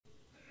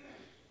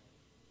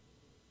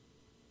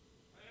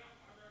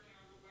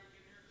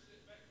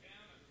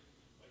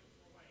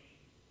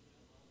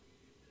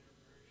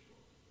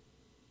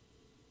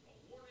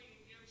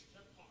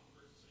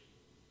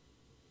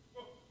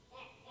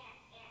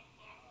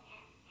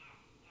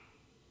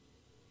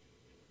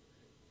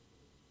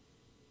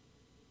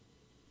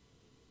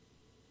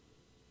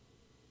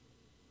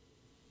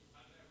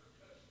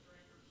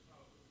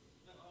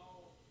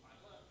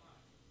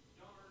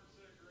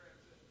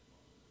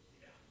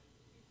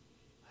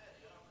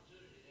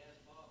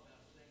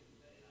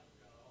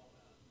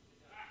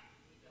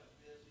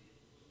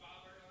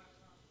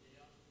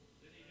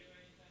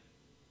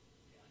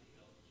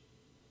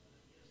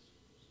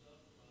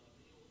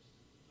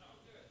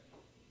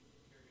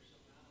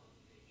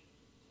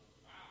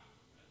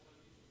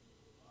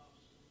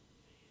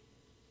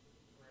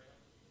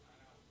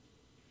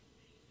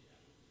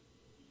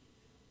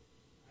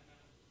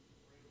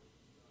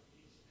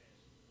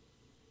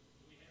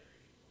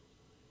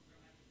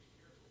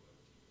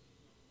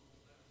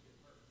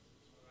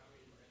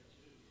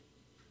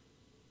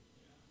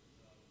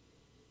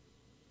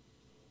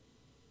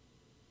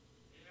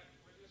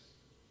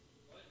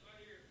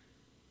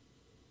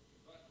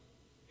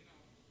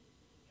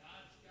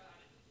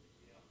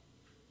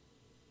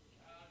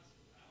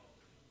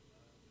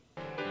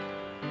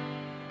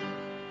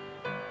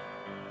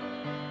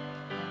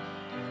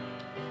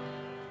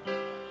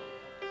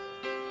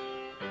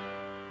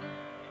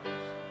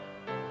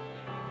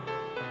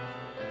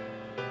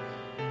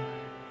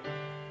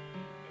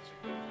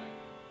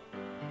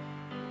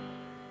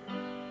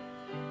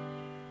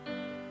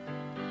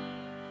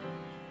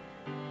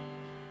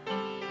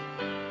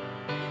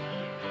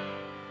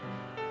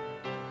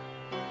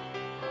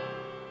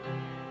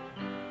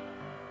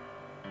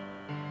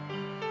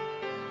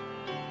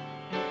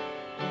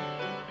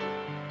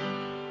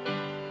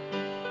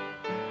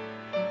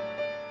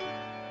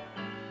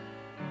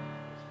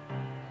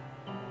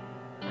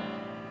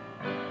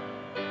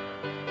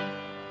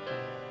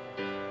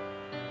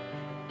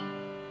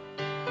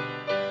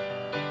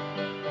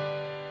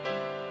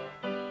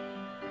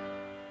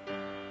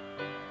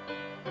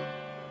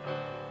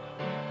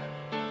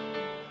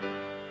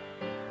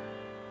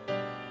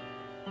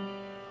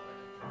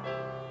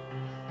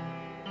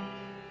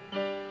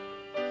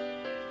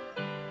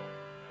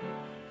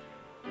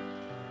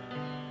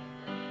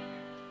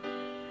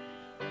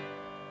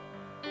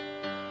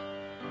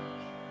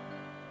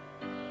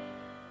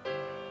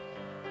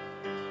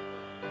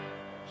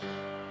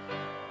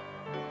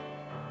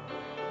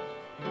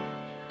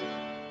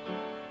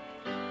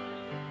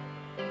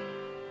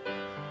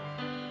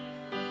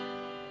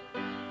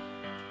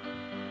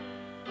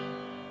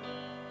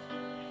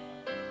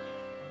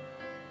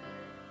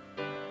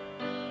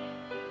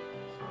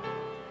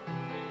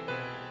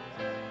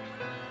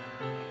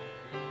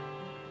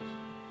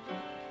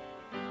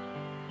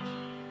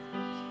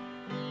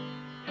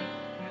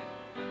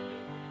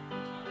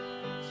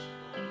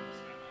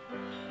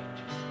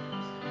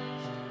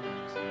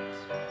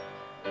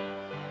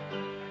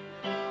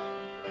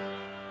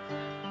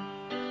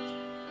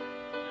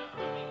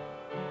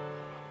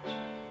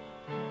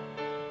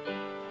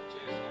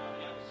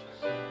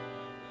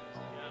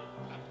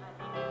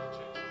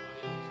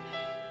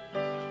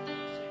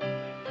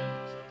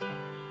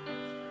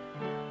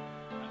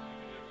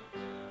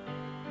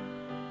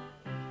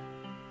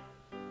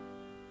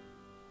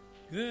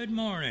Good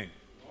morning.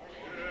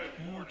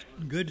 Well, it's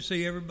good to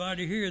see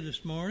everybody here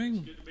this morning.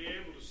 It's good to be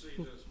able to see this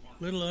morning.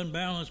 A little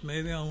unbalanced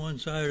maybe on one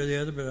side or the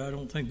other, but I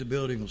don't think the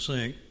building will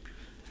sink.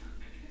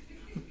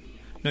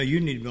 No,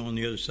 you need to be on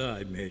the other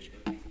side, Mitch.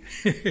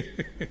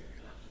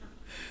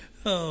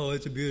 Oh,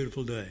 it's a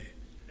beautiful day.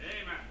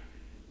 Amen.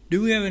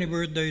 Do we have any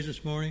birthdays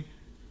this morning?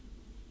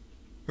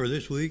 Or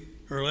this week?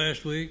 Or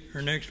last week?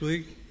 Or next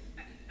week?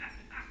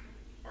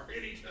 Or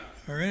any time.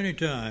 Or any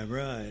time,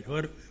 right.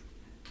 What?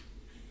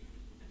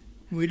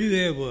 We do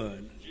have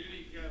one.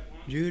 Judy got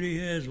one. Judy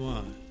has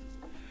one.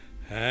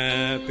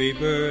 Happy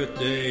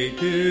birthday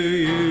to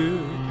you.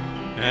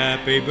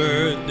 Happy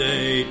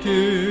birthday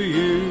to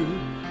you.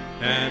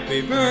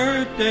 Happy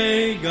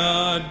birthday,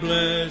 God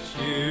bless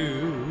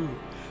you.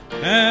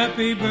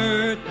 Happy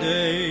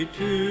birthday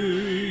to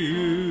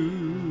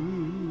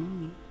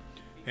you.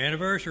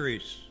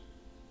 Anniversaries.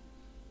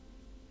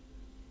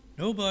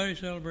 Nobody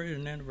celebrated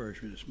an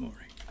anniversary this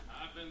morning.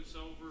 I've been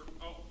sober.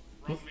 Oh,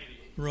 wrong meeting.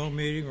 Wrong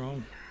meeting,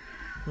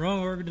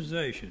 wrong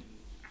organization.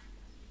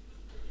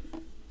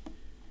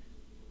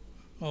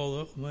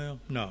 Although, well,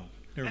 no,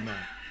 never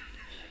mind.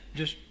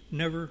 Just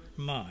never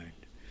mind.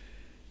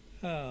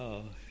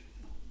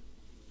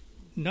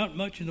 Not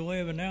much in the way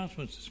of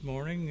announcements this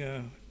morning.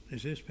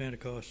 This is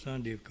Pentecost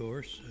Sunday, of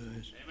course.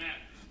 Amen.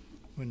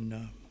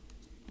 When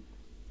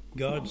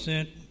God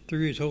sent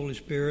through His Holy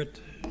Spirit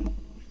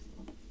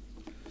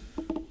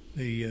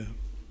the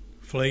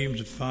flames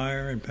of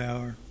fire and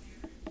power,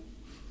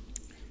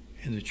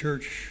 and the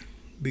church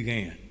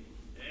began.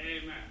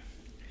 Amen.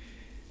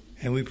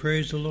 And we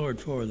praise the Lord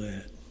for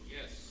that.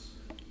 Yes.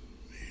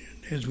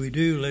 As we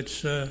do, let's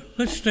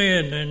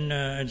stand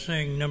and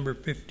sing number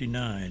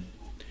 59.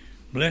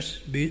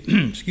 Blessed be,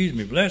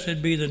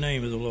 blessed be the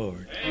name of the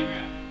Lord.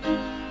 Amen.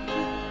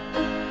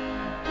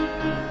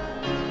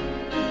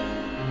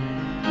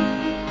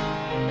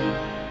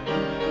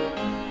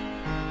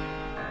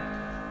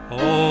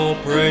 All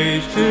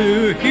praise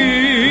to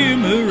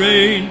Him who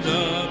reigns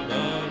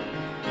above,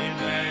 in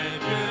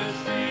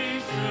majesty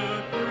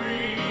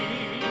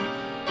supreme,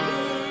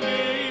 who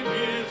gave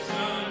His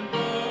Son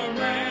for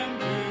man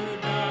to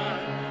die,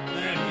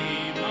 that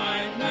He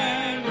might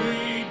man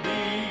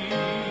redeem.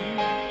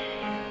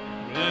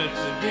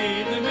 Blessed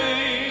be the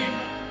name,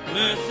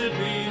 blessed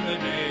be the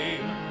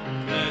name,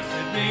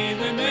 blessed be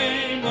the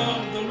name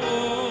of the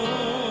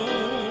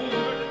Lord.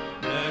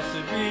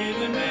 Blessed be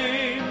the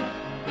name,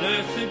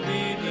 blessed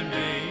be the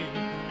name,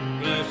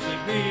 blessed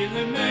be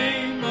the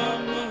name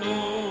of the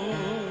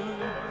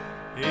Lord.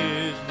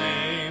 His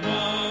name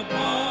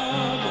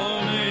above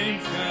all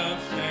names shall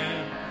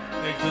stand,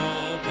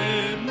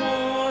 exalted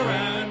more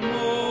and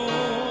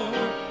more,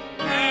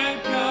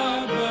 and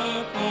God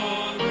the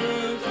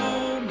Father's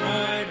own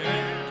right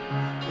hand,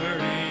 where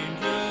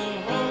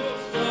angel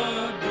hosts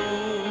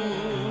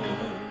adore.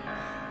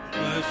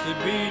 Blessed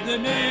be the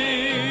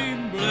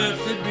name,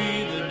 blessed be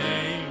the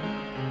name,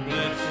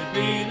 blessed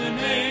be the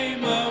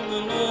name of the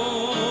Lord.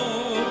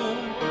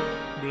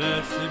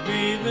 Blessed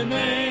be the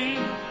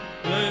name,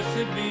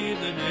 blessed be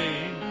the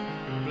name,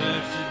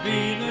 blessed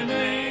be the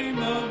name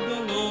of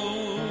the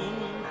Lord.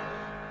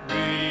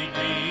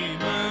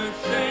 Redeemer,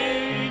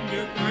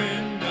 Savior,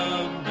 friend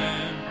of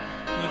man,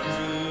 much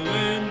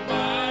ruined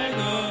by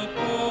the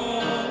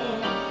fall,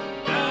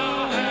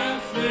 thou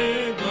hast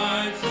lived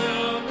thy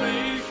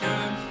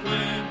salvation's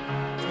plan,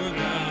 for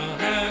thou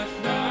hast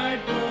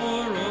died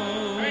for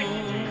all.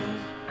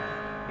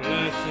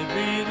 Blessed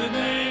be the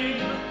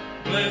name,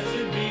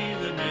 blessed be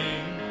the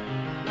name,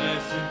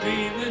 blessed be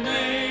the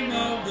name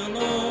of the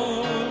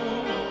Lord.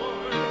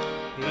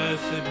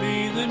 Blessed be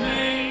the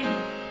name,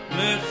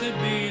 blessed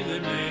be the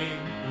name,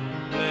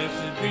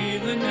 blessed be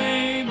the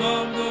name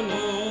of the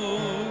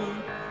Lord.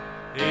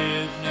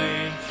 His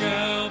name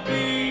shall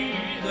be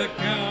the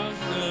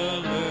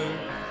Counselor,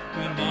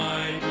 the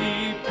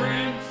mighty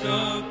Prince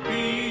of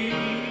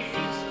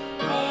Peace,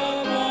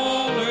 of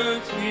all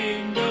earth's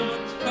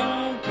kingdoms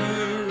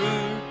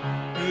conqueror,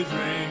 whose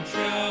reign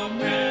shall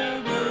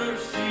never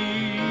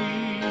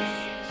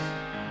cease.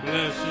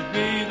 Blessed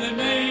be the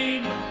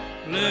name,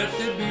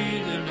 blessed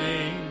be the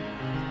name,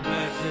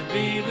 blessed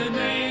be the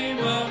name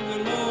of the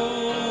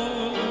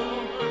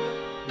Lord.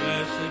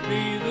 Blessed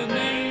be the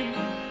name,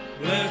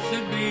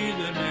 blessed be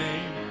the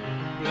name,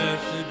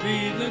 blessed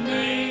be the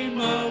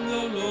name of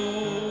the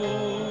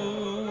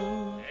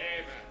Lord.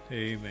 Amen.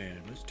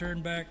 Amen. Let's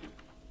turn back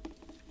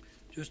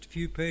just a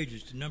few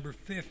pages to number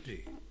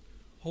 50.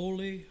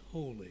 Holy,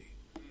 holy,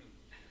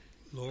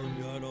 Lord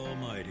God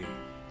Almighty.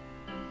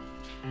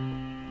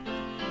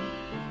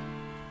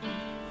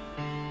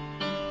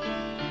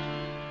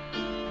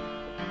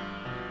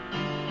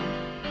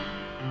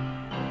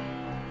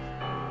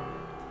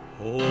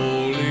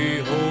 Holy,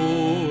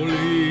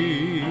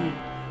 holy,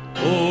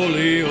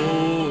 holy,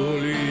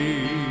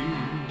 holy,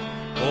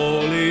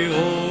 holy,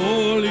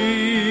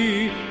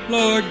 holy,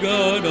 Lord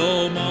God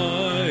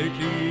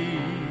Almighty.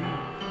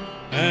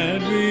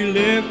 And we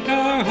lift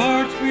our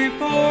hearts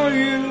before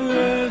you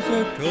as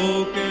a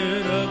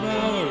token of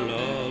our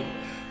love.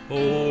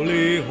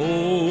 Holy,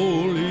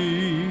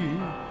 holy,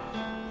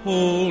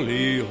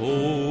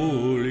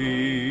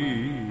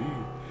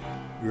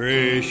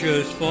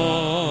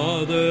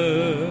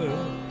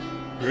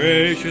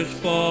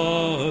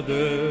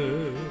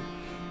 Father.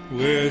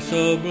 We're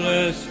so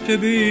blessed to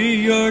be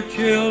your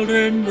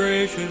children,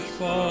 gracious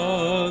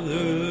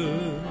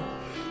Father.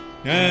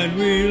 And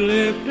we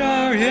lift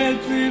our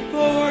heads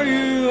before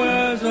you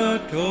as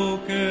a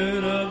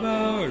token of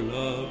our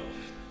love.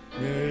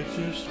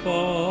 Gracious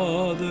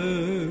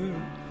Father,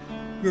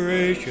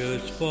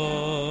 gracious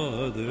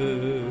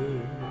Father.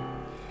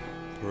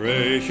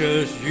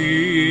 Precious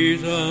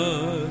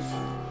Jesus,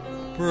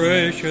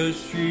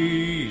 precious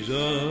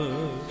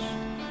Jesus.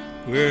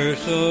 We're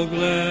so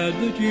glad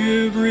that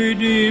you've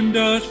redeemed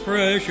us,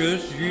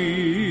 precious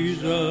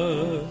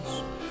Jesus.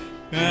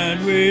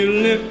 And we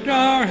lift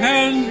our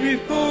hands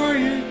before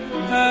you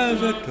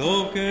as a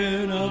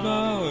token of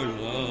our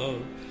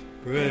love.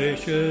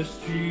 Precious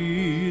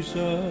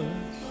Jesus,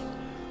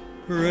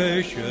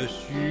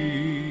 precious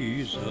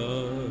Jesus.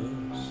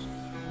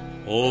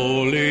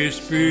 Holy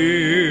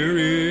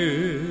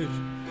Spirit,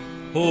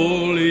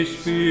 Holy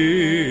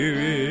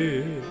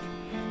Spirit,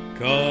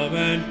 come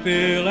and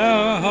fill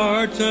our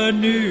hearts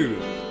anew,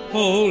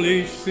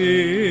 Holy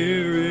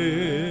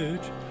Spirit.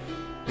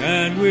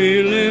 And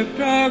we lift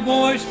our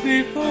voice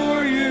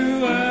before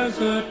you as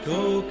a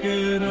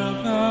token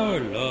of our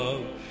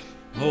love,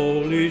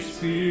 Holy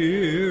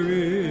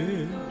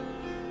Spirit,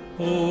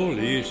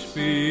 Holy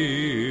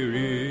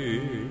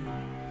Spirit.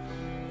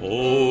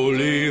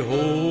 Holy,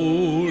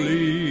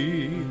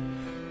 holy,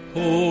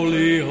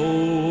 holy,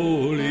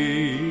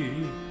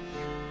 holy,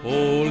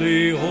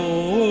 holy,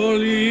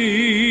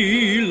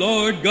 holy,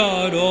 Lord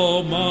God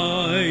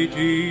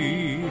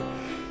Almighty.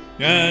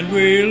 And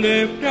we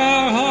lift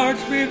our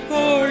hearts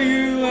before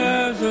you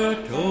as a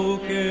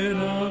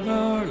token of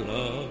our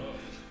love.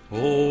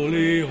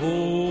 Holy,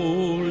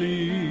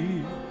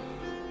 holy,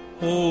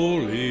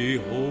 holy,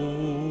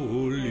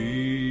 holy.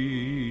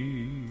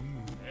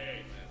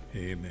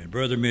 Amen.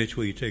 Brother Mitch,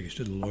 will you take us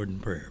to the Lord in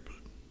prayer, please?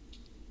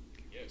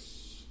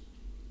 Yes.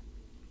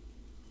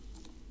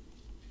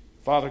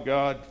 Father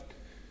God,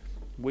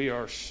 we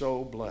are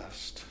so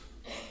blessed.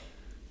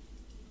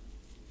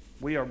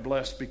 We are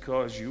blessed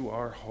because you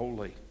are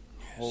holy,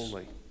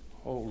 holy,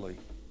 holy.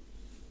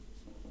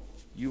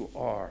 You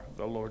are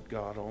the Lord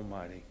God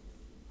Almighty.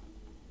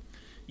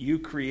 You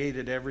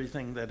created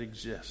everything that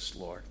exists,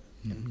 Lord,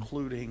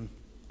 including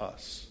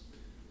us.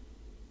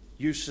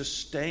 You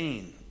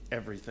sustain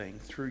everything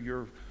through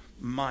your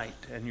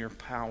might and your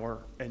power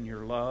and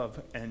your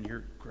love and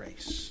your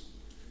grace.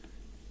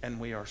 And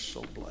we are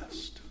so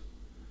blessed.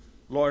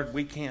 Lord,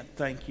 we can't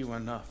thank you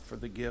enough for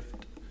the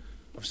gift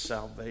of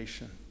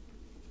salvation.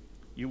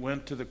 You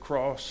went to the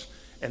cross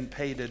and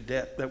paid a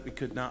debt that we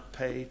could not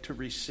pay to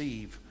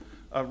receive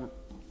a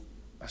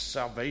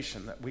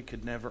salvation that we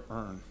could never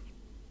earn.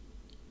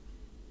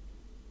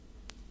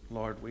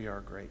 Lord, we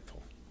are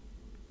grateful.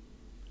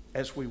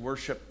 As we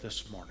worship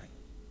this morning,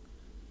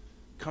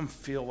 come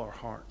fill our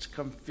hearts.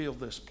 Come fill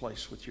this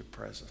place with your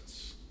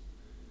presence.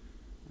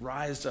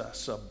 Rise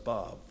us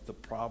above the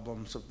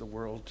problems of the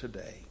world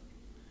today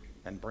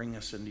and bring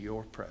us into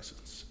your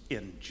presence.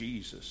 In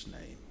Jesus'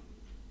 name,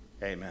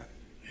 amen.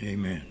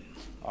 Amen.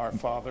 Our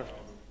Father,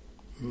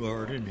 who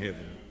art in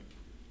heaven,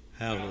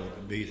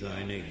 hallowed be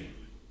thy name.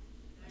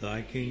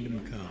 Thy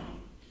kingdom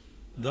come.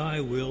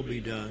 Thy will be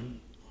done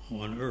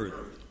on earth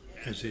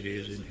as it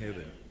is in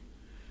heaven.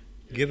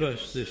 Give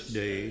us this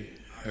day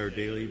our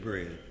daily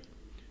bread,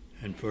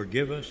 and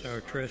forgive us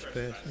our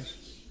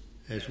trespasses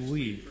as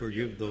we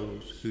forgive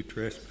those who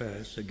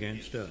trespass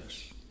against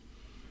us.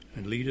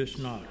 And lead us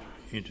not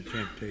into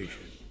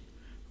temptation,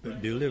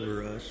 but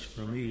deliver us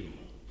from evil.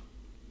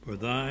 For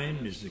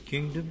thine is the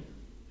kingdom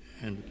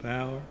and the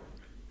power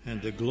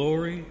and the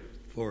glory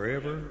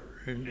forever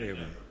and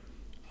ever.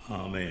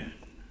 Amen.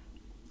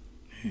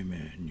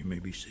 Amen. You may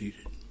be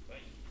seated.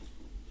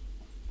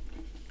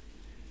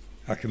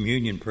 Our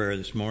communion prayer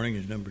this morning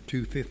is number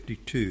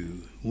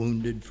 252,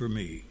 Wounded for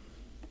Me.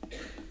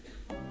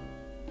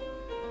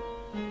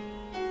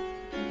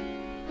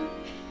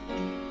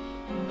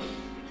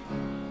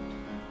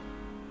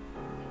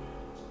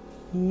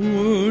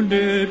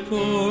 Wounded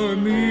for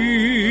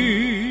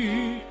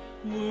me,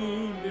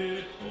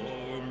 wounded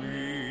for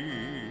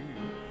me.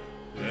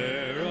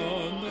 There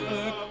on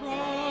the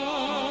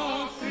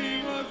cross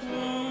he was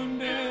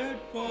wounded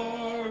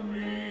for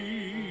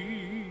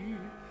me.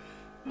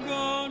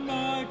 Gone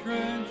my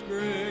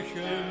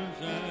transgressions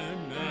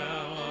and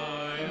now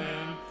I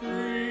am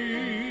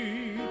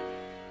free.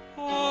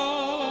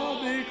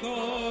 All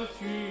because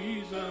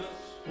Jesus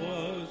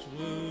was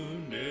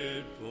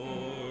wounded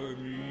for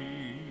me.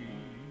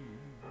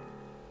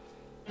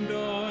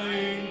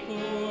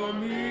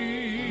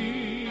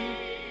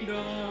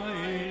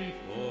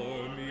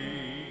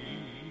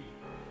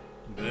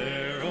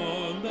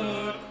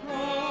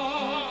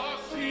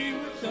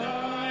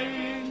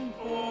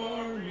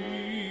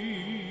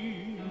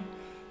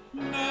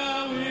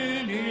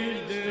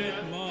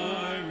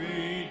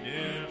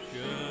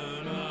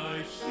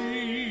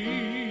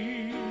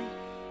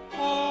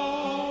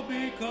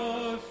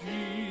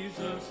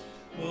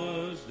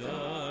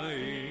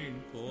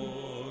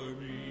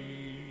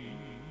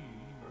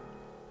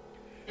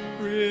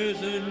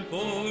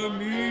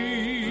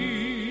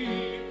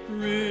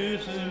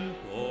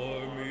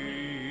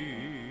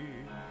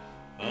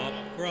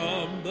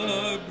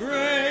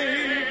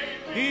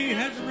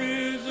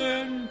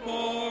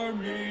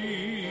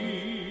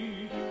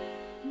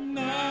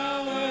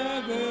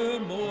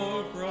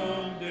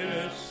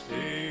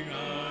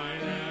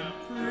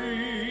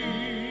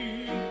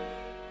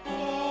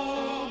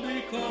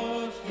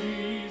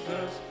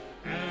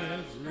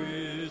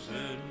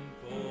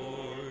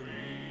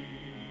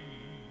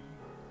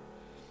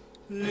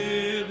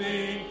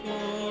 living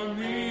for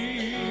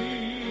me,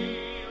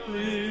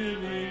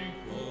 living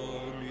for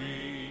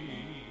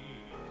me.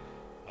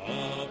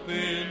 Up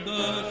in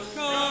the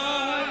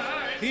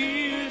sky,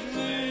 he is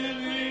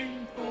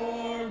living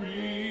for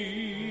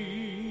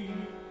me.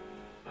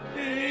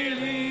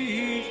 Daily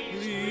he's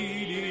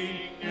pleading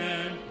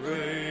and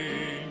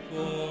praying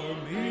for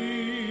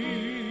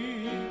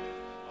me.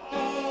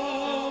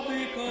 All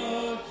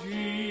because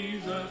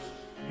Jesus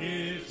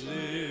is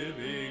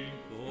living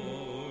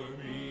for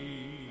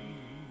me.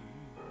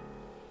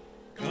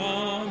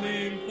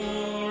 Coming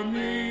for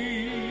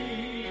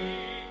me,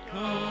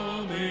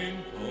 coming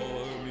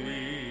for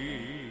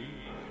me.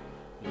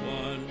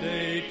 One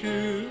day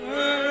to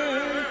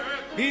earth,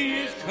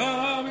 he is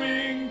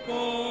coming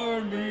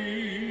for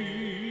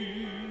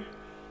me.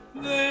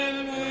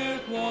 Then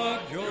with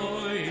what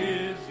joy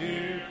his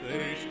dear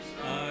face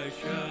I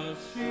shall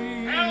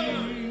see.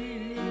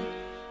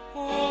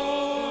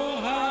 Oh,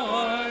 how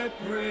I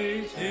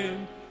praise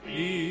him,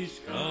 he's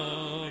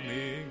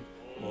coming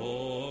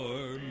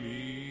for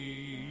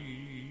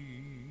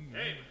me.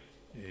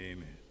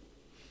 Amen.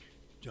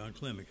 John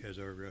Clemick has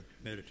our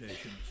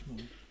meditation this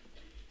morning.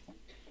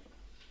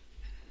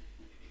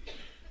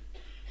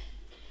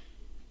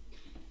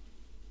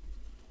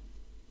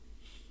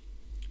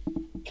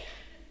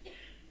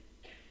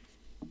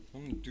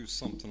 I'm going to do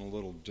something a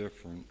little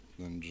different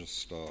than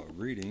just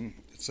reading.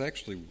 It's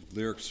actually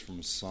lyrics from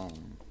a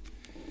song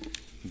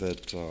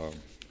that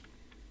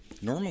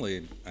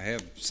normally I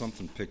have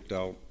something picked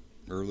out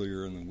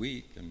earlier in the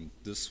week, and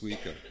this week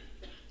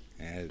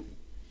I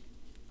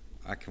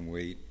can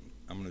wait.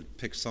 I'm going to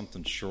pick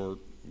something short,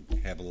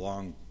 have a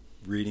long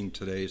reading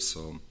today,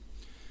 so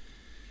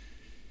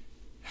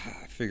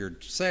I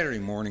figured Saturday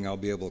morning I'll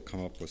be able to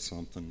come up with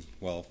something.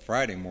 Well,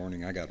 Friday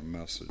morning I got a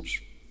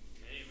message.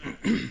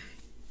 Amen.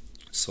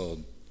 So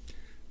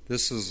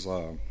this is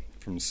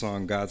from the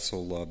song God So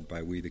Loved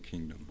by We the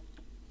Kingdom.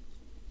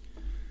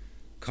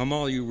 Come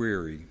all you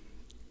weary,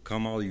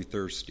 come all you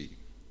thirsty,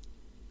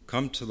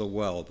 come to the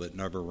well that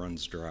never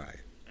runs dry.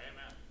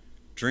 Amen.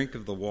 Drink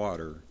of the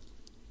water,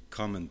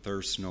 come and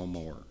thirst no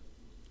more.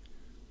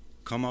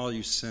 Come all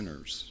you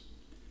sinners,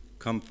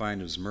 come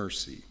find his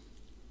mercy.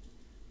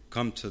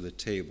 Come to the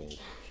table,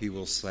 he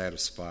will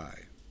satisfy.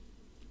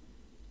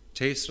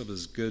 Taste of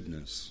his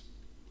goodness,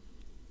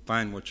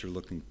 find what you're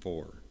looking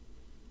for.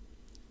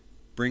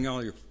 Bring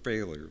all your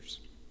failures,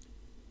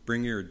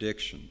 bring your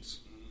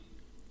addictions.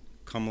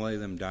 Come lay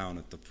them down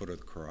at the foot of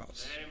the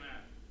cross. Amen.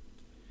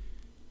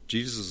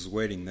 Jesus is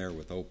waiting there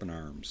with open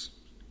arms.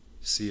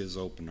 See his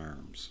open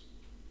arms.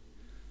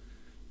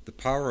 The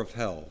power of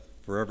hell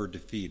forever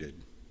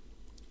defeated.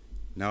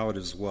 Now it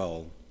is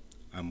well,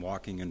 I'm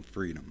walking in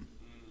freedom.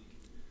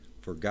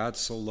 For God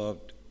so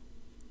loved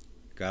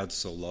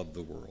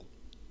the world.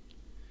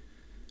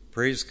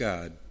 Praise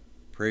God,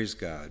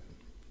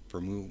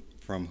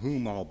 from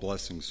whom all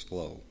blessings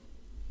flow.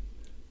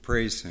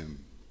 Praise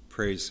him,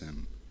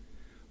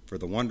 for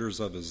the wonders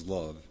of his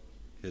love,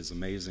 his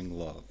amazing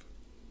love.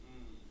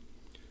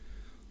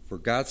 For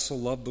God so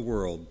loved the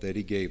world that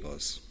he gave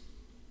us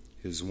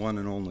his one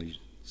and only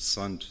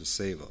Son to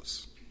save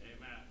us.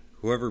 Amen.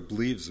 Whoever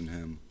believes in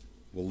him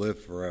will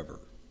live forever.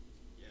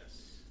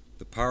 Yes.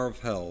 The power of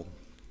hell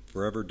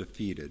forever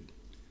defeated.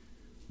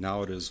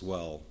 Now it is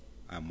well,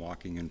 I'm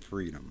walking in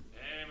freedom.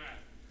 Amen.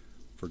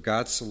 For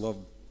God so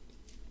loved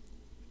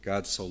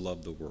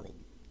the world.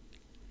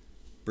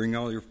 Bring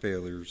all your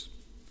failures,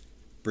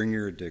 bring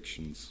your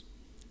addictions,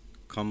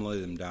 come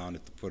lay them down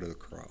at the foot of the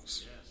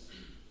cross. Yes.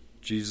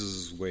 Jesus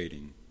is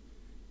waiting,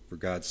 for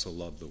God so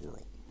loved the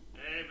world.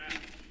 Amen.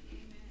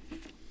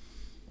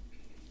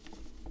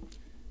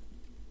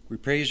 We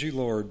praise you,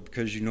 Lord,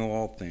 because you know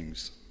all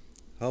things.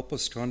 Help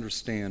us to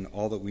understand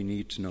all that we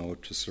need to know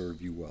to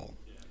serve you well.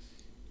 Yes.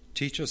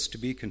 Teach us to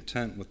be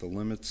content with the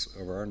limits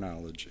of our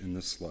knowledge in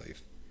this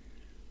life,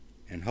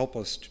 and help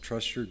us to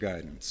trust your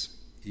guidance,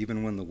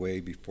 even when the way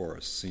before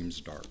us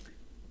seems dark.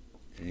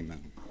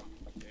 Amen.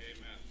 Amen.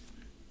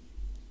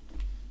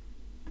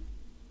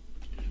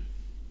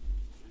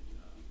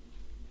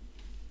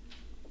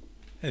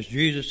 As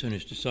Jesus and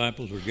his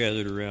disciples were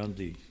gathered around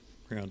the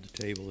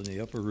table in the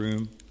upper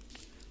room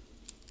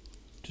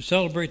to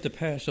celebrate the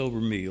Passover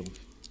meal,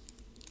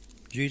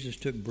 Jesus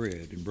took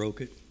bread and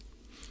broke it,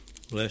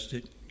 blessed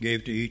it,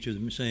 gave to each of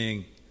them,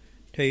 saying,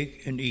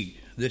 "Take and eat.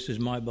 This is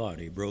my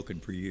body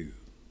broken for you."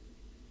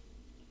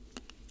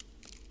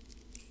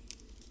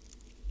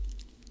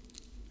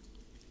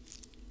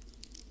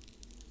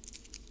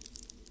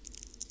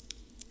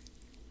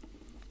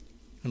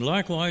 And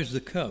likewise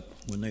the cup,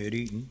 when they had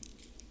eaten,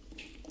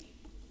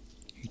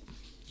 he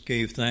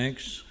gave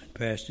thanks and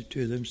passed it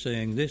to them,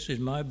 saying, "This is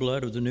my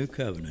blood of the new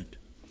covenant,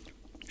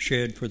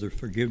 shed for the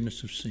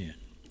forgiveness of sin.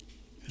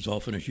 As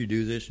often as you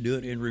do this, do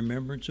it in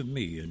remembrance of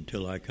me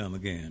until I come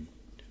again.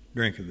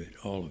 Drink of it,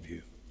 all of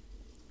you."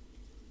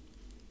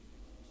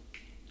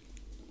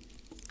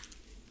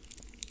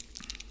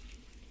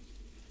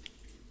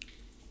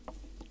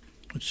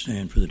 Let's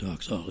stand for the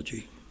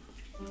doxology.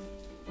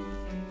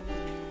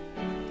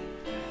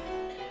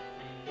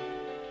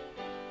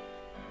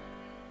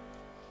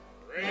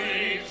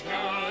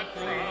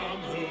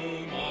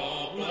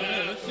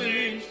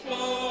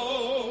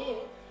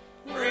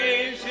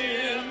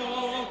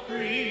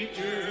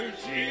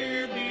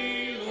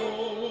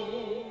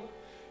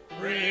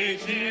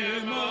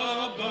 him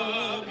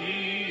above,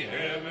 ye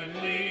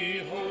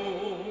heavenly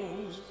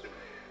hosts.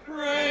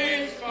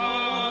 Praise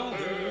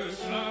Father,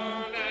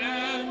 Son,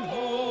 and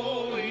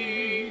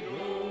Holy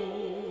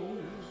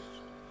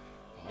Ghost.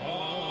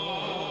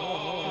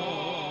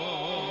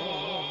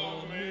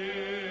 Amen.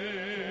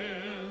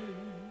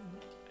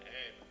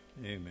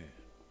 Amen.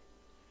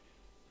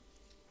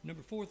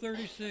 Number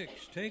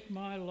 436, take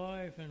my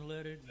life and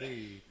let it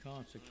be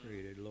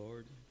consecrated,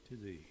 Lord, to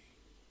thee.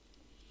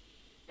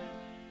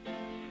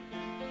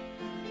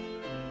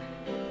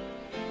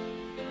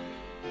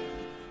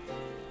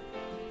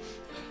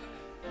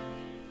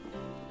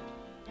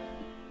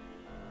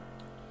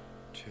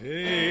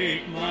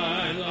 Take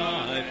my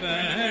life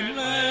and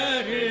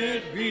let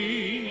it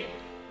be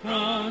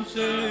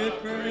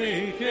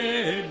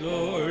consecrated,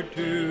 Lord,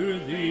 to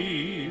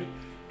thee.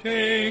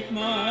 Take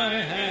my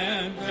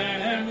hands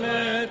and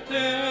let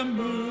them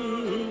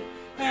move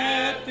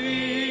at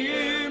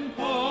the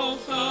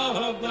impulse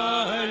of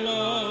thy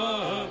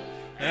love,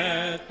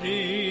 at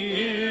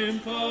the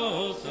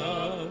impulse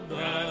of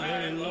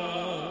thy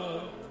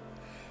love.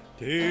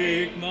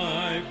 Take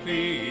my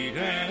feet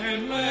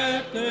and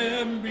let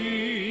them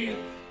be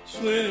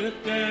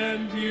swift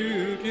and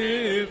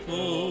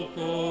beautiful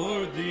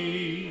for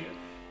thee.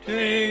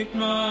 Take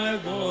my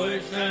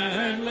voice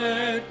and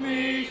let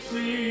me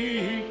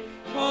sing,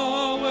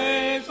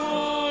 always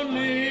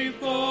only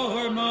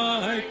for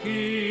my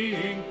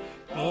King,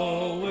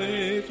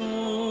 always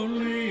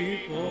only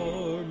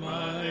for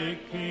my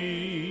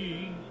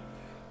King.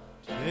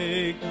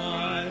 Take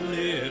my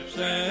lips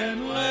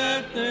and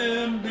let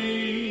them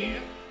be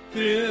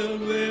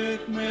filled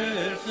with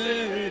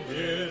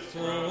messages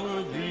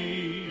for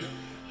thee.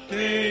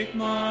 Take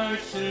my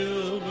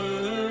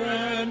silver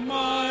and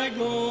my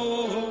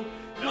gold,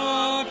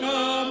 not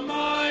a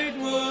mite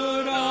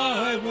would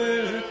I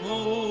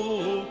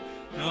withhold,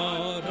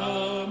 not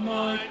a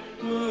mite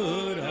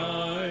would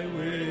I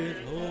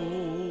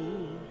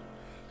withhold.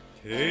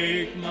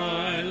 Take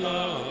my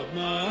love,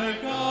 my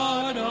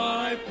God,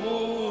 I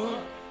pour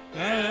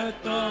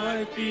at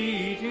thy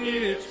feet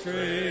its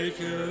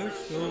treasure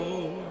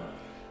store.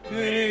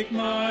 Take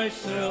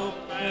myself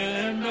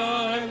and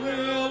I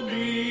will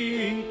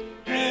be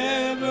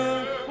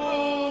ever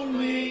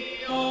only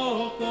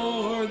all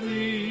for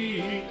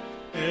thee,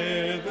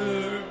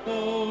 ever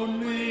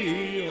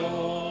only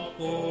all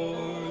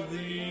for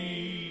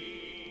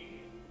thee.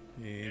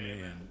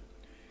 Amen.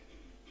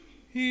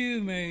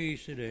 You may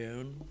sit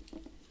down.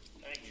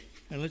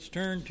 And let's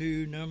turn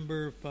to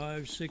number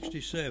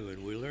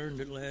 567. We learned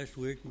it last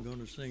week. We're going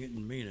to sing it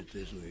and mean it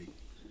this week.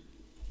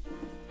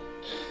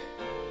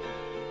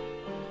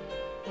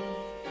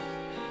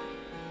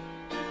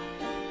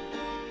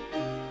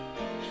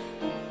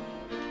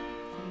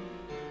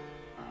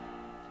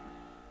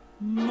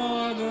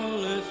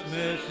 Marvelous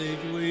message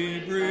we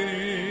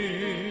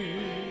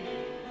bring,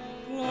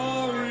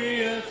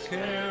 glorious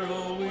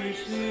carol we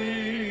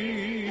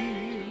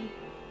sing,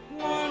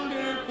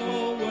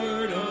 wonderful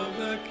word of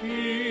the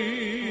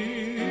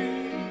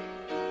King.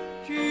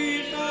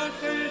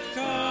 Jesus is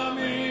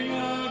coming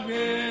again,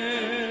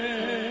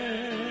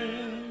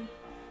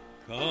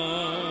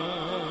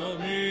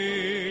 coming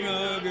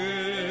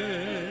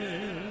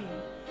again,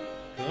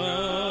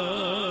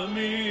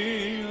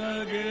 coming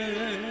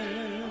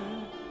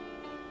again.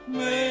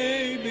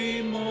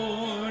 Maybe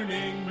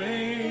morning,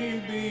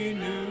 maybe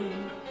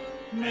noon,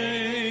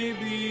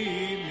 maybe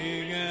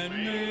evening, and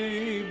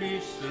maybe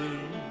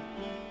soon.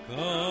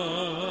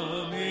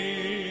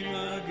 Coming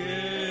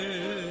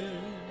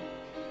again,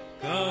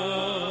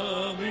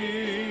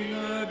 coming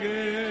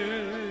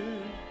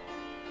again.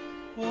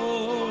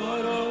 Oh,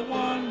 what a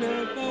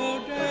wonderful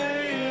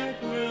day it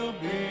will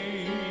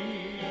be.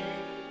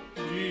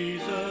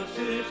 Jesus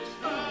is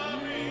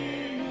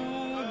coming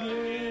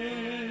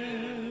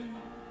again.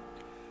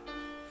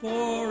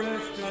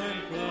 Forest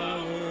and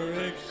flower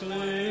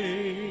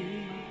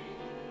exclaim,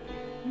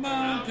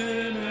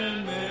 mountain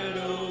and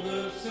meadow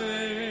the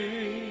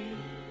same,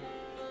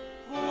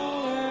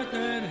 all earth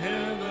and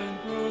heaven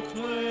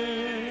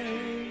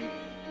proclaim,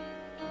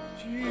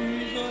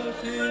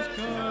 Jesus is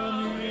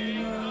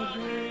coming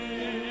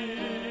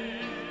again,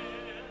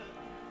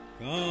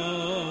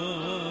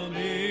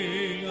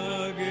 coming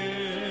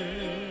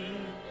again,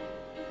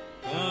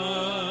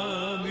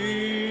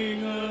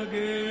 coming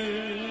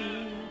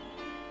again.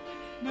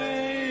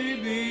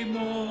 Maybe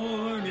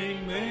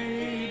morning,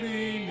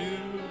 maybe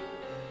noon,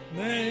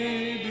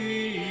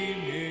 maybe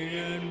evening,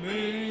 and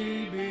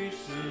maybe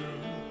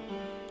soon.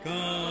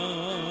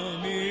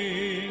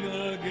 Coming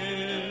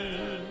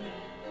again,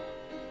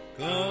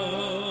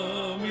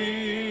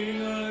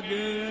 coming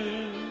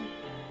again.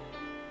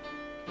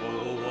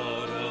 Oh,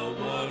 what a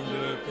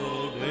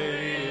wonderful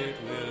day it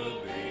will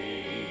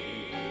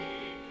be.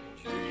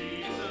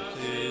 Jesus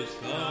is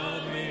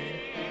coming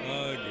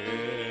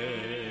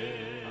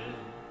again.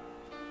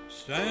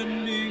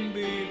 Standing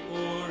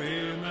before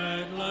him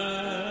at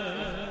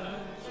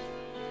last,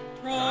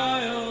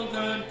 trials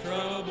and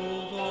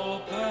troubles all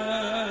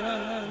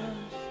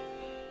past.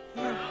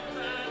 Earth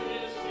and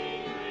his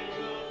kingdom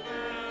will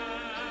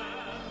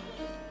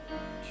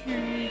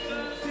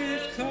Jesus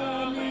is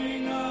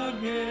coming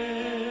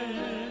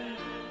again.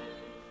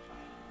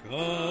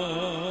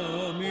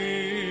 Coming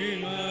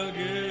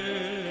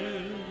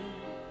again.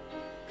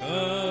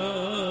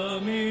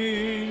 Coming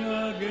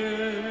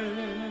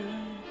again.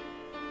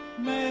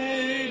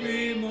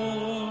 Maybe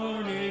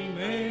morning,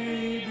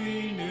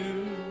 maybe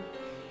noon,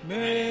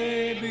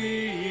 maybe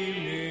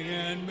evening,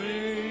 and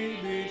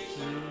maybe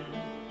soon.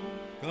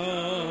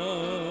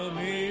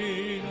 Coming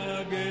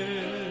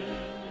again.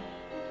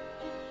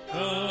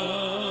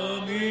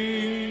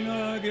 Coming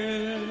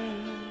again.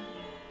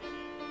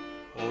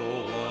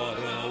 Oh, what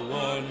a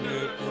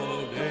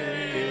wonderful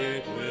day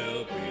it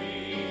will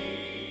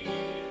be.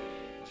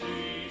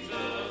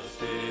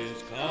 Jesus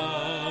is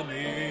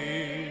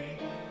coming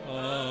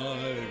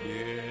again.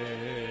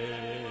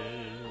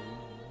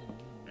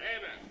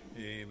 Amen.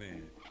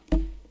 Amen.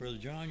 Brother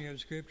John, you have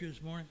scripture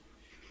this morning?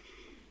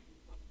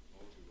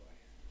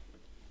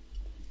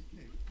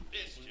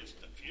 It's just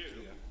a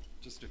few.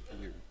 Just a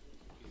few.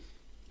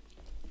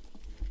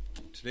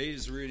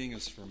 Today's reading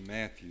is from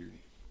Matthew,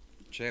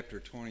 chapter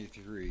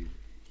 23,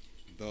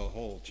 the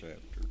whole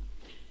chapter.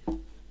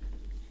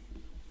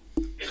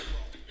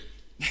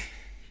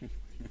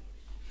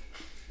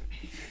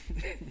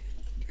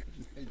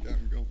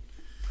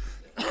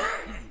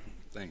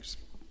 Thanks.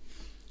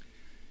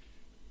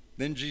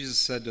 Then Jesus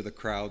said to the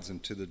crowds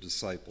and to the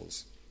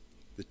disciples,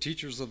 "The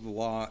teachers of the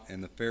law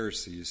and the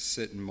Pharisees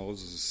sit in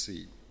Moses'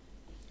 seat.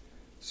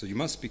 So you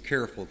must be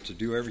careful to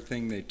do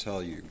everything they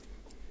tell you.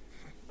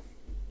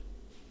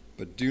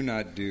 But do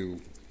not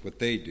do what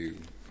they do,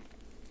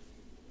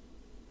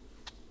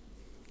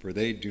 for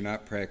they do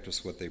not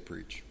practice what they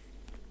preach.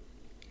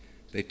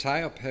 They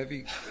tie up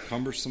heavy,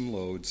 cumbersome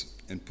loads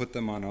and put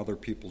them on other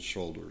people's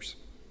shoulders.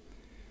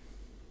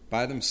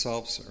 By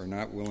themselves are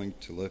not willing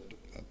to lift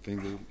a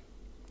finger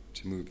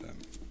to move them.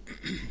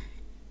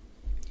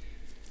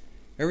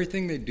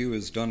 Everything they do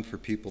is done for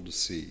people to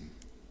see.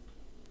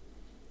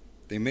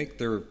 They make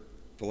their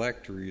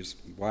phylacteries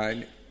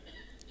wide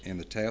and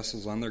the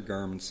tassels on their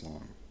garments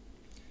long.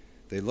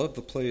 They love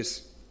the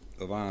place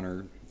of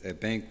honor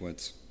at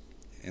banquets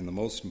and the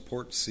most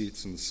important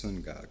seats in the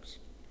synagogues.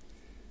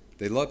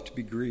 They love to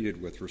be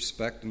greeted with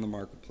respect in the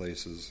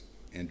marketplaces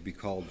and to be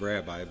called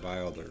rabbi by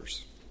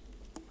others.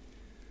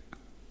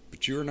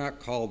 But you are not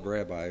called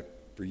rabbi,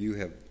 for you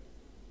have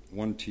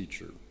one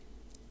teacher,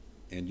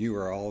 and you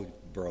are all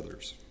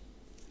brothers.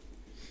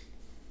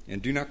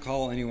 And do not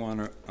call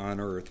anyone on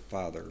earth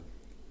Father,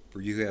 for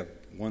you have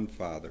one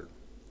Father,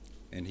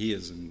 and he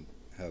is in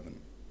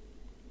heaven.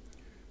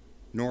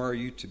 Nor are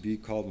you to be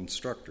called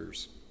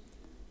instructors,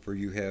 for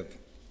you have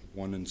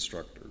one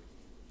instructor,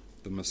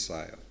 the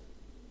Messiah.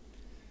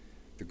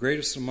 The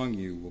greatest among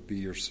you will be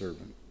your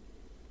servant.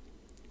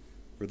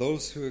 For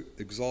those who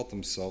exalt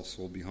themselves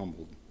will be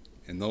humbled,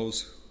 and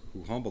those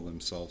who humble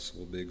themselves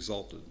will be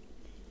exalted.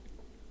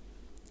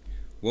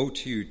 Woe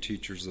to you,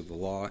 teachers of the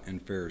law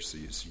and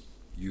Pharisees,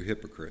 you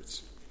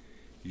hypocrites!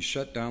 You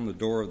shut down the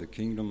door of the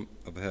kingdom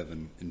of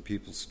heaven in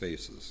people's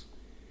faces.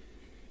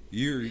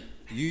 You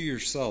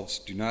yourselves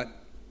do not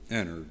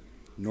enter,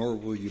 nor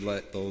will you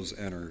let those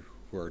enter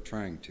who are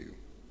trying to.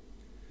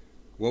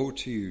 Woe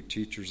to you,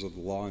 teachers of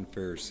the law and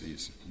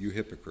Pharisees, you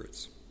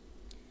hypocrites!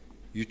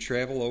 You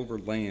travel over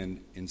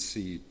land and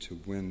sea to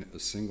win a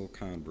single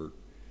convert,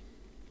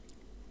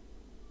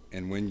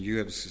 and when you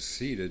have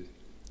succeeded,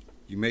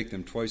 you make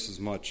them twice as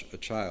much a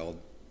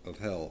child of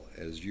hell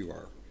as you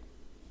are.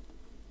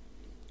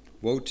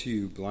 Woe to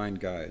you, blind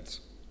guides!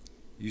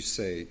 You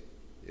say,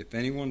 if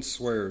anyone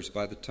swears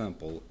by the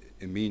temple,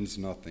 it means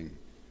nothing,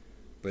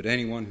 but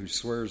anyone who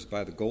swears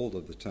by the gold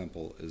of the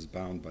temple is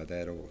bound by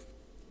that oath.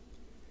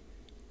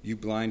 You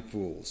blind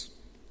fools!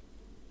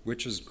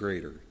 Which is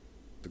greater,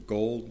 the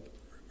gold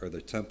or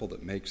the temple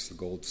that makes the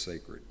gold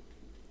sacred?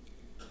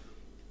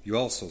 You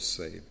also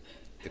say,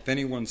 if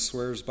anyone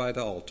swears by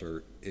the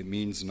altar, it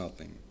means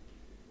nothing,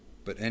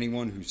 but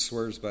anyone who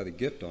swears by the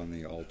gift on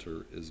the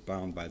altar is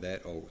bound by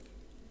that oath.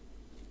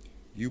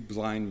 You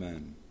blind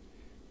men!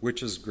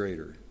 Which is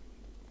greater,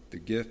 the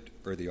gift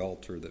or the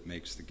altar that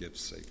makes the gift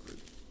sacred?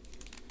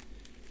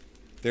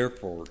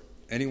 Therefore,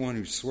 anyone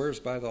who swears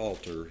by the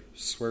altar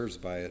swears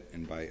by it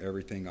and by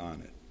everything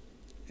on it.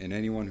 And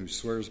anyone who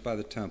swears by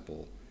the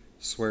temple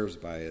swears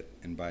by it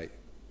and by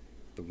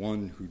the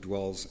one who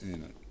dwells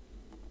in it.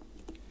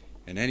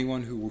 And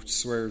anyone who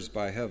swears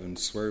by heaven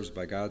swears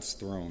by God's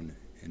throne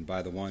and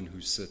by the one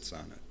who sits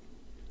on it.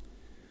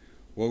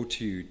 Woe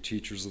to you,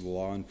 teachers of the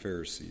law and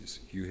Pharisees,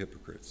 you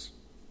hypocrites!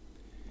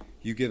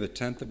 You give a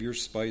tenth of your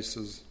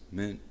spices,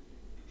 mint,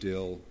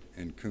 dill,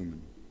 and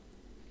cumin,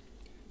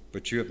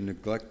 but you have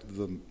neglected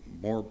the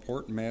more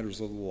important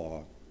matters of the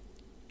law,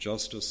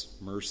 justice,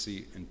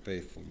 mercy, and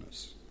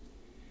faithfulness.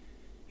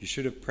 You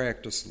should have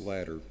practiced the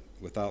latter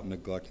without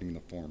neglecting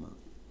the former.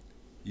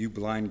 You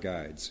blind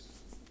guides!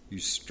 You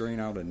strain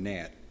out a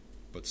gnat,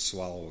 but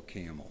swallow a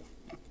camel.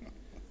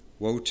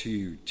 Woe to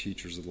you,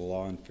 teachers of the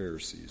law and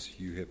Pharisees,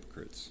 you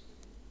hypocrites!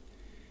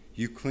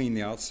 You clean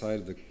the outside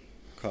of the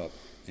cup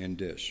and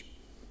dish,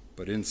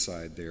 but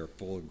inside they are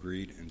full of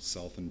greed and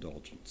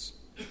self-indulgence.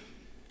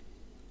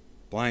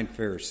 Blind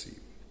Pharisee,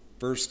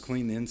 first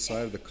clean the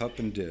inside of the cup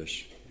and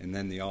dish, and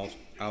then the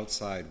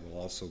outside will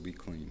also be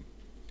clean.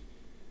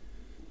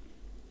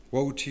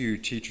 Woe to you,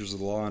 teachers of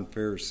the law and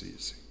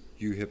Pharisees,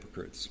 you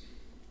hypocrites!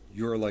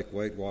 You are like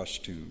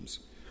whitewashed tombs,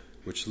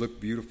 which look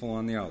beautiful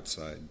on the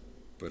outside,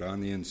 but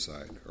on the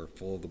inside are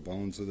full of the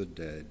bones of the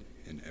dead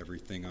and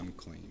everything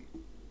unclean.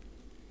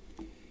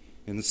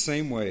 In the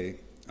same way,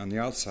 on the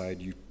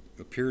outside you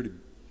appear to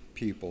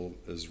people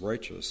as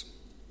righteous,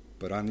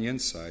 but on the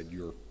inside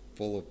you are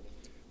full of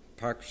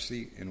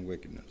hypocrisy and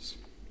wickedness.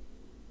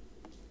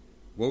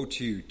 Woe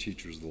to you,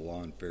 teachers of the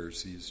law and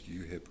Pharisees,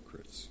 you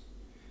hypocrites!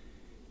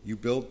 You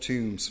build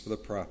tombs for the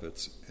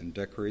prophets and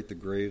decorate the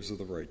graves of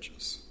the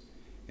righteous.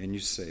 And you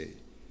say,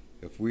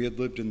 if we had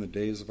lived in the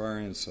days of our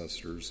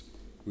ancestors,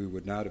 we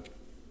would not have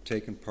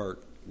taken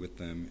part with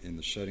them in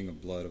the shedding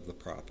of blood of the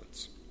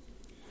prophets.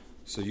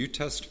 So you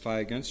testify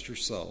against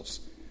yourselves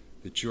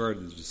that you are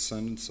the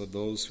descendants of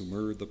those who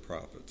murdered the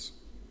prophets.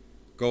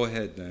 Go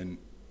ahead then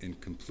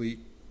and complete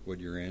what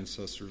your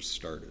ancestors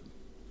started.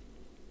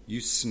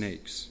 You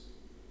snakes,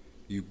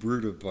 you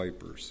brood of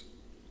vipers,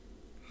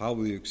 how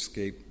will you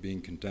escape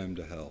being condemned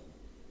to hell?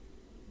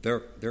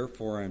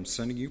 Therefore I am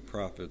sending you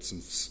prophets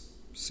and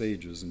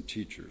sages and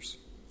teachers.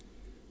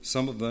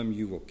 Some of them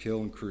you will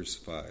kill and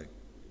crucify.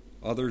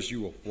 Others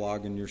you will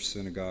flog in your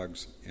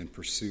synagogues and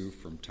pursue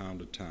from town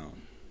to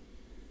town.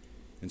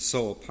 And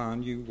so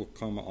upon you will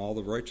come all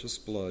the righteous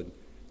blood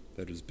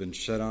that has been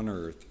shed on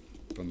earth,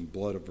 from the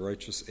blood of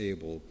righteous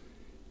Abel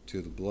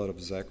to the blood of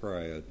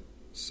Zechariah,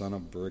 son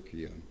of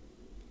Berechiah,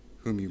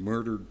 whom you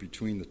murdered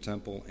between the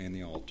temple and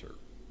the altar.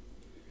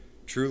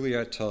 Truly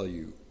I tell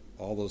you,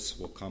 all this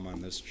will come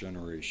on this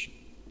generation.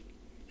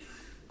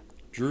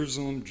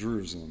 Jerusalem,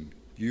 Jerusalem,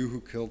 you who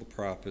kill the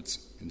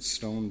prophets and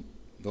stone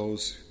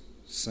those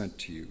sent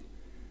to you.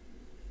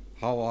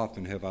 How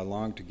often have I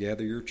longed to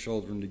gather your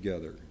children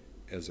together,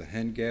 as a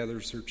hen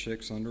gathers her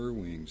chicks under her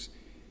wings,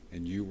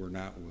 and you were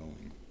not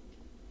willing.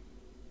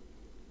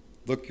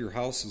 Look, your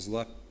house is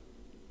left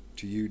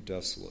to you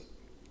desolate.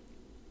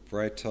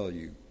 For I tell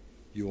you,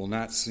 you will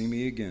not see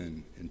me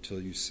again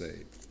until you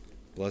say,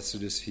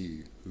 blessed is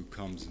he who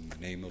comes in the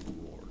name of the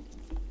Lord.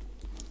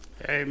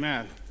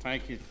 Amen.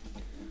 Thank you,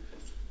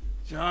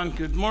 John.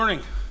 Good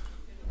morning.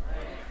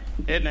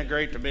 Isn't it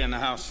great to be in the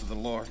house of the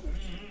Lord?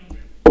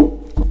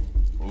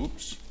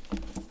 Oops.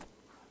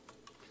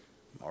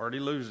 I'm already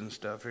losing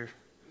stuff here.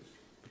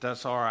 But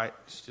that's all right.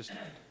 It's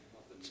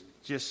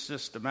just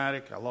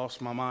systematic. I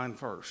lost my mind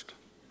first.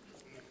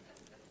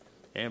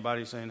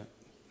 Anybody seen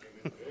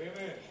it?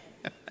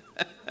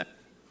 Amen.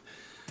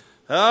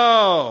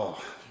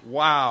 Oh,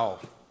 wow.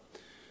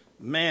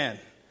 Man,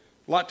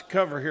 a lot to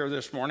cover here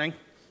this morning.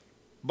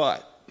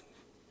 But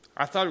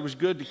I thought it was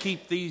good to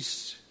keep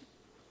these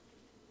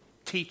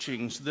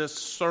teachings, this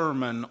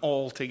sermon,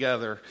 all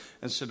together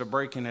instead of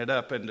breaking it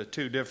up into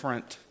two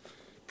different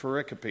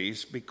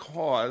pericopes,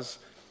 because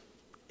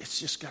it's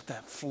just got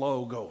that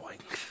flow going.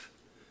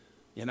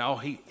 You know,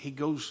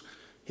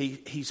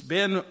 he's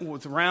been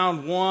with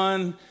round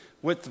one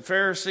with the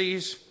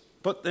Pharisees,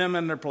 put them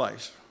in their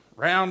place.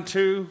 Round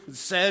two, the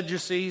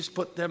Sadducees,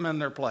 put them in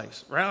their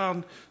place.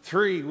 Round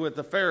three with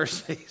the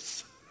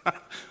Pharisees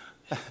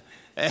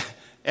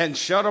and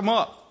shut them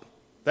up.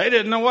 They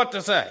didn't know what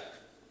to say.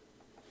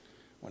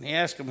 When he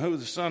asked them who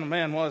the Son of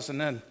Man was and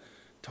then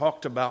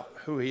talked about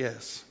who he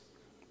is,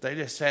 they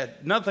just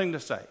had nothing to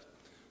say.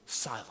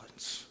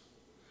 Silence.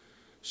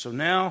 So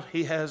now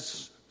he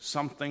has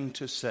something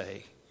to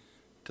say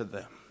to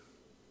them.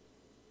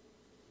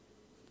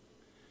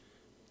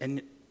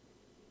 And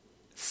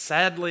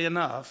sadly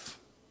enough,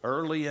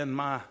 early in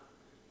my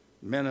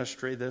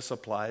ministry, this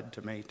applied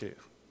to me too.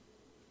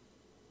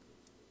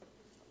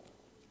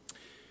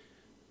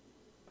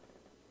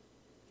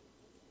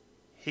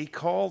 He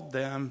called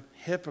them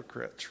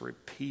hypocrites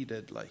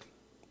repeatedly.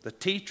 The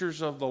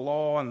teachers of the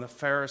law and the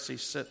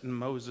Pharisees sit in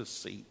Moses'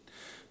 seat.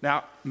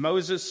 Now,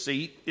 Moses'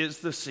 seat is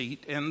the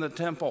seat in the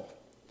temple.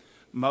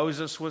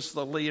 Moses was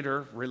the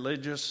leader,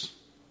 religious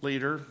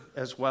leader,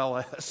 as well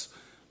as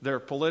their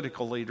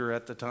political leader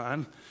at the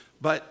time.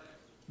 But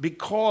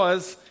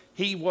because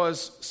he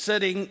was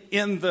sitting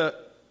in the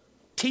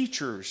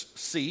teacher's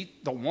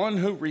seat, the one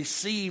who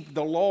received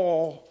the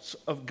laws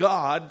of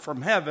God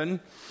from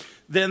heaven,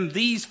 then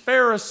these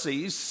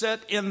Pharisees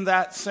sit in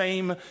that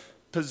same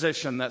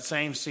position, that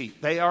same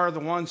seat. They are the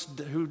ones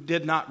who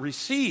did not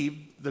receive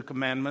the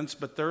commandments,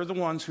 but they're the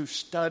ones who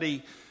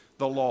study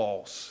the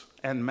laws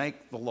and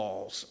make the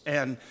laws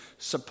and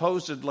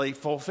supposedly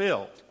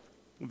fulfill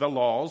the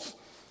laws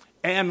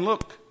and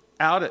look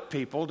out at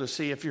people to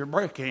see if you're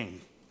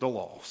breaking the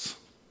laws.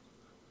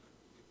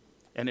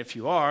 And if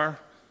you are,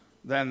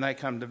 then they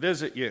come to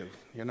visit you.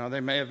 You know, they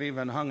may have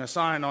even hung a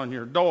sign on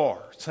your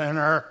door,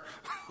 sinner.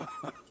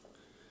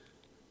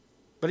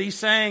 But he's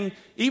saying,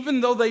 even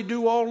though they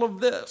do all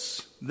of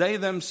this, they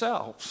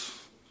themselves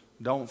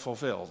don't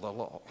fulfill the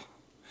law.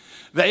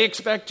 They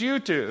expect you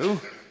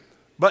to,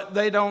 but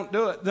they don't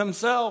do it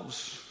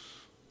themselves.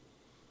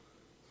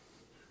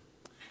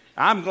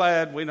 I'm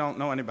glad we don't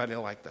know anybody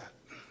like that.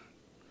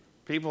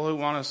 People who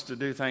want us to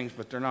do things,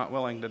 but they're not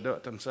willing to do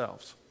it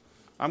themselves.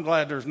 I'm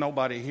glad there's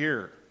nobody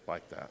here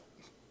like that.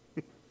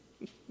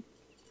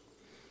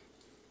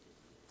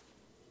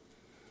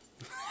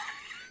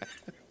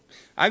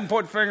 I can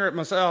point a finger at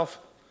myself.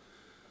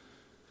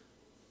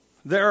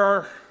 There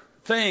are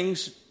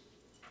things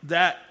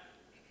that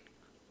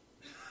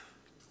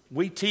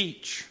we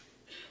teach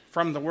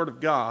from the Word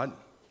of God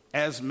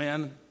as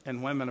men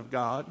and women of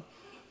God.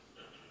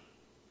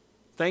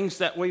 Things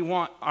that we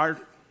want our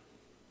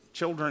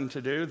children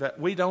to do that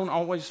we don't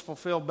always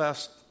fulfill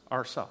best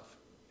ourselves.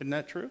 Isn't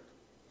that true?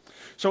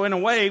 So in a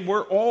way,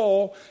 we're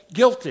all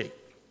guilty.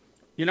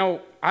 You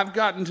know, I've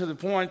gotten to the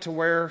point to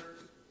where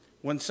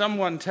when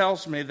someone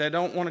tells me they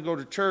don't want to go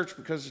to church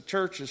because the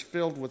church is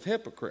filled with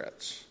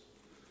hypocrites,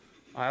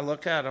 I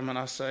look at them and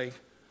I say,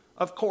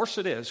 of course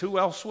it is. Who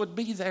else would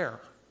be there?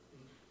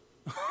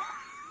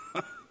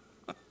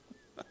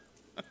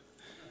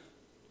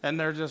 And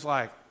they're just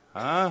like,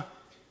 huh?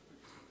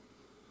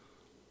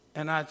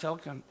 And I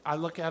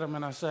look at them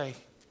and I say,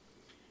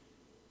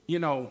 you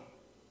know,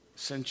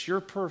 since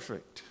you're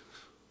perfect,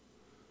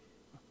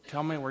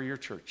 tell me where your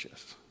church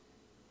is,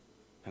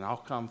 and I'll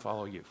come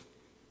follow you.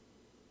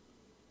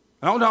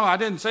 Oh, no, I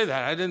didn't say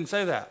that. I didn't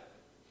say that.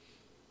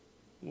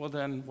 Well,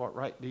 then what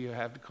right do you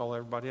have to call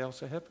everybody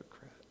else a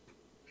hypocrite?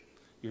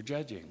 You're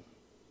judging.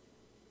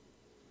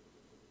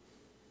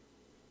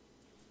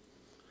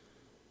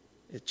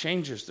 It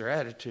changes their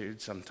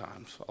attitude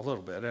sometimes, a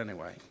little bit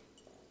anyway.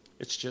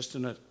 It's just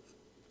a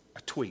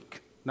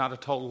tweak, not a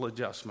total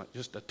adjustment,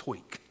 just a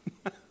tweak.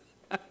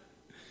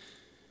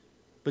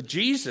 But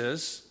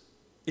Jesus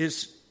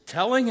is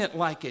telling it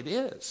like it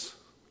is.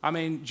 I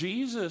mean,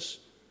 Jesus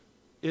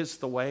is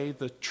the way,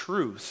 the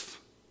truth,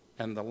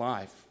 and the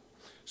life.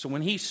 So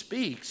when he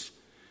speaks,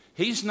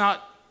 he's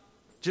not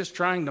just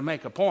trying to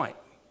make a point.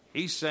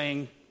 He's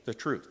saying the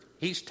truth.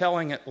 He's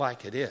telling it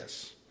like it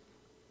is.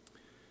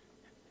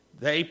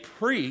 They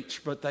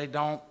preach, but they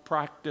don't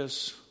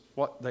practice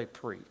what they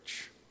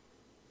preach.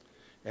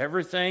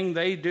 Everything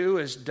they do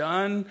is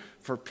done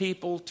for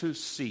people to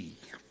see.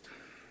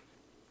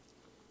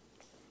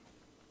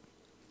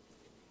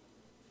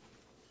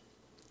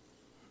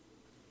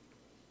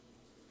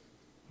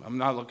 I'm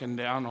not looking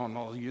down on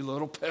all you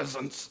little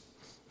peasants.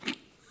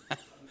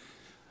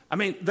 I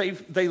mean,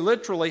 they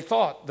literally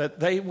thought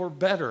that they were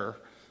better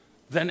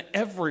than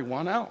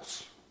everyone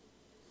else.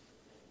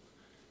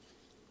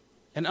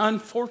 And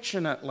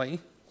unfortunately,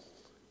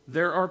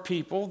 there are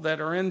people that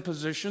are in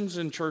positions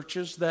in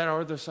churches that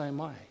are the same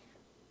way.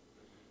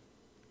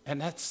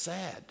 And that's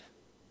sad.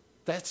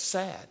 That's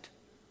sad.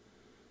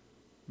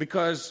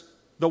 Because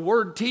the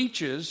Word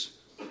teaches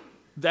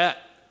that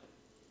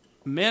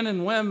men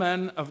and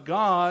women of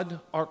God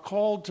are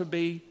called to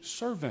be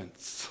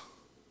servants,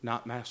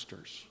 not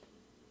masters.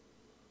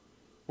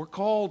 We're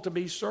called to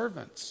be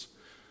servants.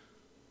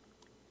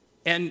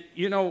 And,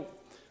 you know,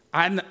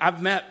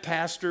 I've met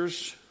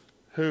pastors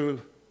who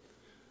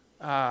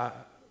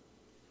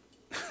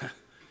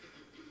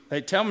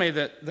they tell me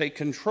that they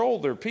control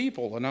their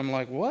people, and I'm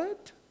like,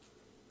 what?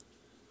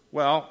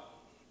 Well,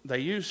 they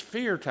use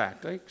fear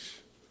tactics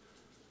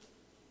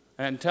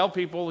and tell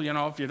people, you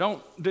know, if you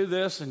don't do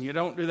this and you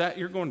don't do that,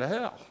 you're going to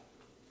hell.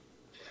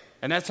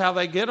 And that's how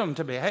they get them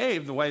to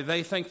behave the way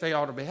they think they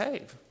ought to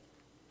behave.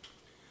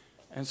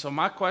 And so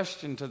my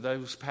question to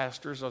those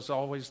pastors was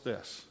always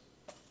this.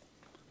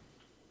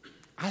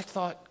 I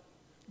thought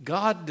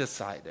God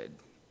decided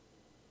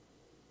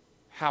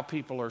how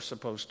people are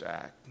supposed to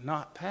act,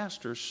 not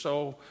pastors.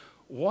 So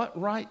what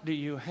right do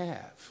you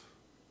have?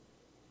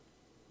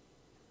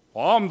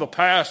 Well, I'm the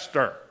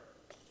pastor.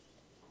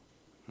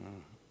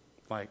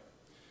 Like,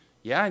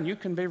 yeah, and you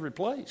can be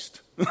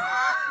replaced.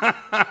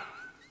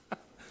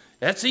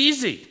 That's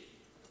easy.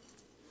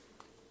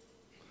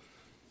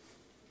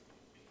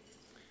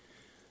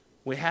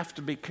 We have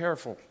to be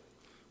careful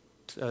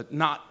to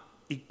not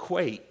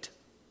equate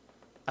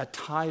a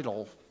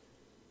title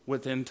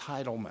with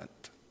entitlement.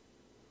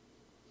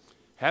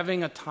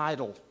 Having a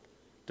title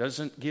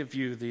doesn't give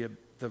you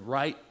the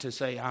right to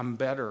say, I'm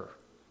better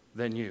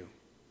than you.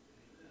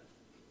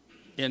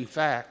 In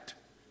fact,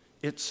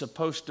 it's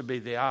supposed to be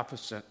the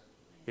opposite.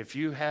 If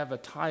you have a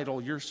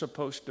title, you're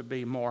supposed to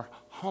be more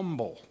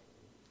humble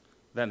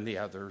than the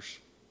others.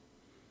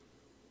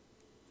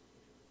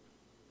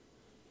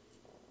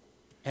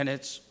 And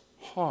it's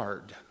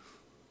hard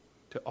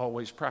to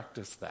always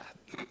practice that.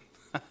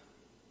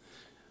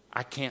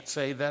 I can't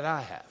say that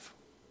I have,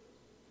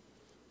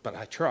 but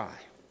I try.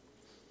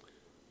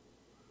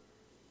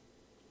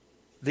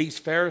 These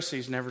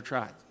Pharisees never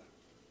tried.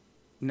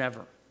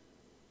 Never.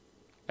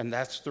 And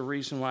that's the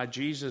reason why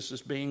Jesus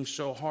is being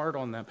so hard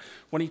on them.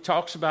 When he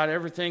talks about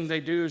everything they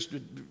do is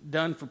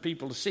done for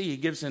people to see, he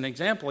gives an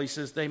example. He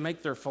says they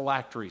make their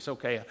phylacteries.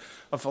 Okay,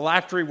 a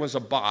phylactery was a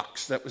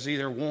box that was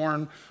either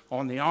worn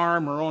on the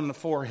arm or on the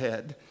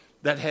forehead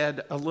that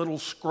had a little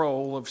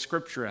scroll of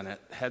scripture in it.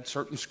 It had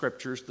certain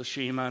scriptures, the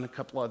Shema and a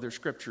couple other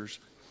scriptures.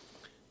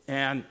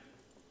 And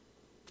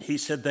he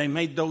said they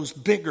made those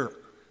bigger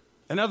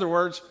In other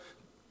words,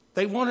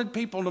 they wanted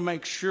people to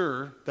make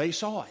sure they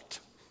saw it.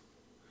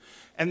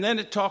 And then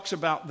it talks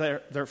about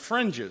their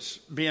fringes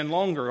being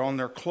longer on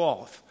their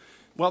cloth.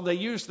 Well, they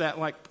used that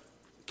like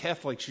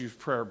Catholics use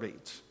prayer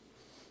beads.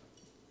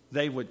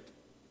 They would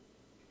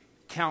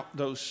count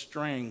those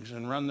strings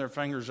and run their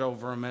fingers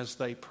over them as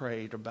they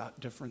prayed about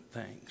different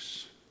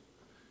things.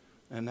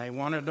 And they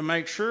wanted to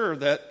make sure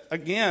that,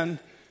 again,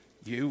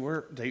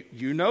 you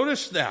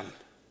noticed them.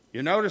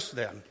 You noticed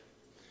them.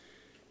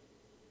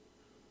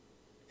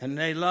 And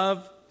they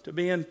love to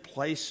be in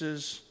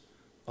places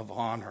of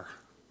honor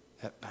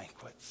at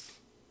banquets.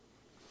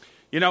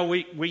 You know,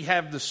 we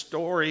have the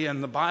story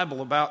in the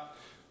Bible about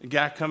a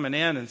guy coming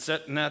in and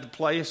sitting at a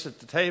place at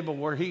the table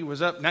where he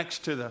was up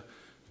next to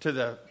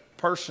the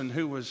person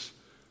who was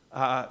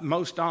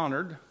most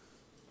honored.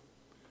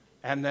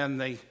 And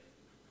then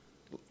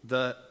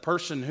the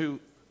person who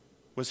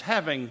was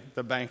having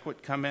the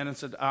banquet come in and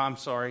said, I'm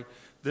sorry,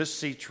 this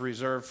seat's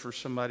reserved for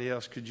somebody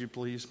else. Could you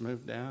please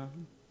move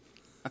down?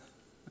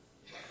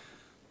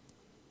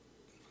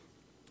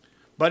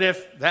 But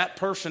if that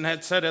person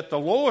had sat at the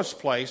lowest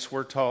place,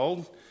 we're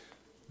told,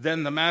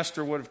 then the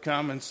master would have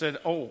come and said,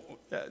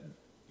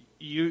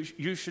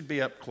 you should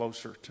be up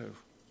closer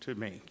to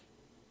me.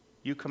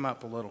 You come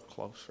up a little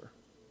closer.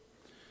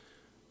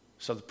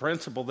 So the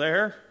principle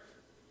there,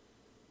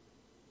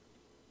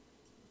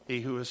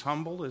 he who is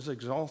humble is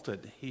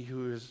exalted. He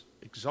who is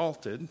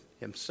exalted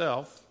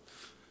himself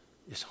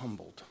is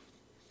humbled.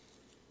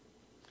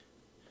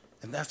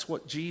 And that's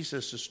what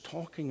Jesus is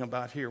talking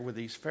about here with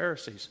these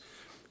Pharisees.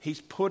 He's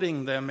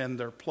putting them in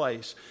their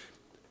place.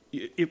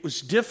 It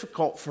was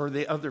difficult for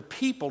the other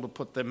people to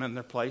put them in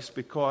their place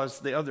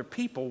because the other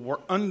people were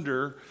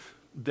under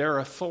their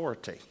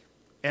authority.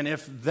 And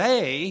if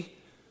they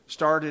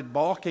started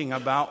balking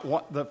about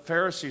what the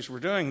Pharisees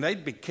were doing,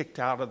 they'd be kicked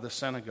out of the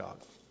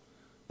synagogue.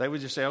 They would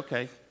just say,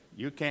 okay,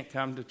 you can't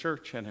come to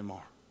church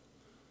anymore.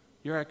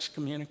 You're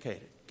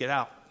excommunicated. Get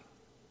out.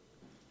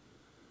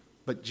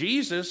 But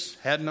Jesus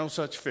had no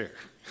such fear.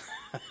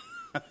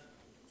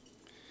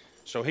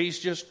 So he's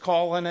just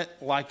calling it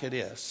like it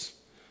is.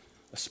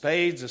 A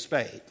spade's a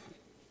spade.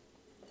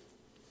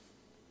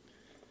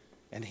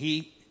 And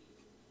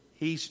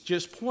he's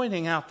just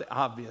pointing out the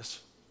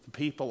obvious. The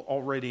people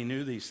already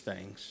knew these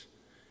things.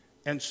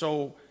 And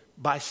so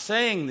by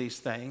saying these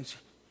things,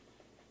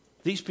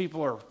 these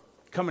people are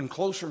coming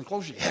closer and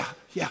closer.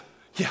 Yeah.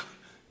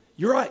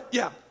 You're right.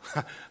 Yeah.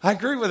 I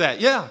agree with that.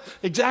 Yeah,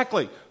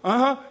 exactly.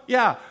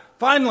 Yeah.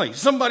 Finally,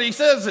 somebody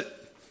says it.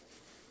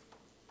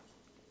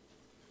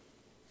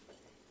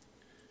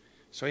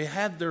 So he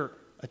had their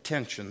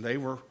attention. They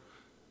were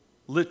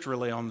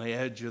literally on the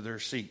edge of their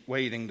seat,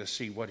 waiting to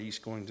see what he's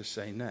going to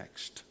say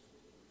next.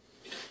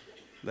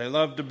 They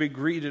love to be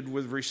greeted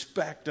with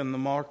respect in the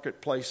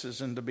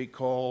marketplaces and to be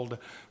called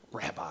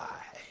rabbi,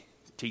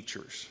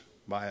 teachers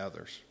by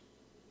others.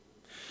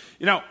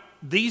 You know,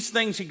 these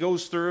things he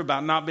goes through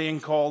about not being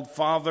called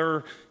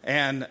father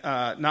and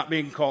not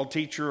being called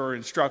teacher or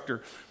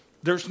instructor.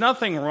 There's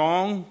nothing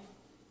wrong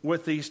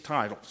with these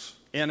titles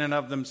in and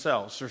of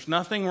themselves. There's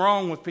nothing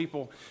wrong with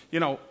people. You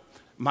know,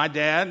 my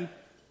dad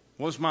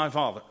was my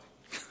father.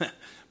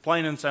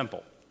 Plain and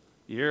simple.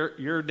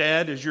 Your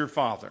dad is your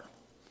father.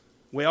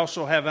 We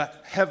also have a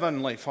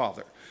heavenly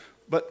father.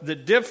 But the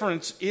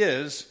difference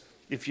is,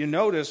 if you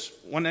notice,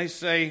 when they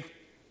say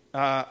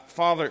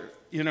father,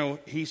 you know,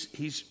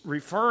 he's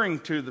referring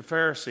to the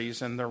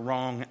Pharisees and their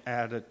wrong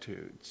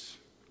attitudes.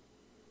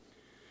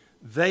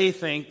 They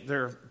think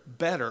they're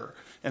better.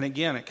 And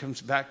again, it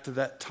comes back to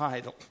that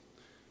title.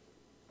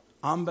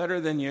 I'm better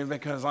than you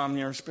because I'm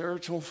your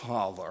spiritual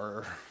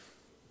father.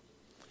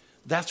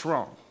 That's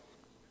wrong.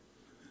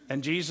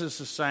 And Jesus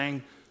is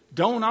saying,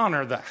 don't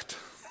honor that.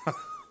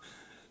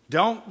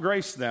 Don't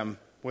grace them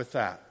with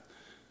that.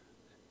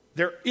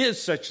 There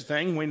is such a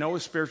thing we know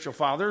as spiritual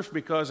fathers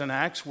because in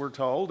Acts we're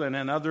told, and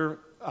in other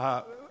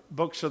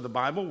books of the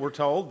Bible we're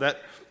told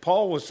that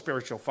Paul was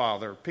spiritual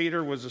father,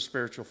 Peter was a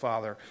spiritual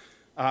father,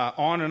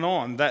 on and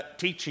on. That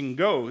teaching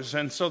goes.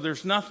 And so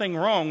there's nothing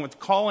wrong with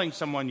calling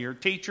someone your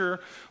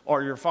teacher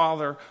or your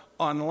father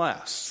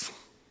unless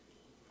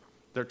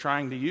they're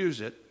trying to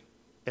use it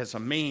as a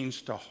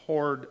means to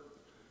hoard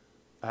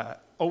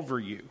over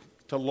you,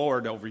 to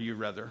lord over you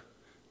rather,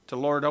 to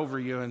lord over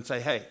you and say,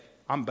 hey,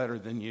 I'm better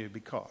than you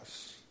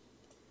because.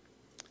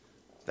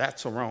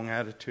 That's a wrong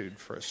attitude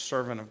for a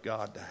servant of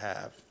God to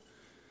have.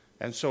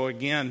 And so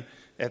again,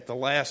 at the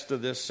last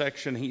of this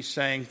section, he's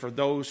saying, for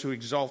those who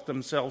exalt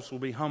themselves will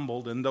be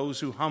humbled, and those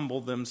who humble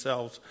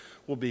themselves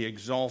will be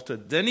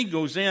exalted. Then he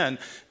goes in,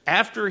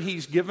 after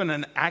he's given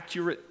an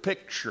accurate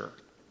picture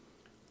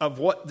of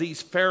what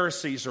these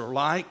Pharisees are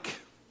like,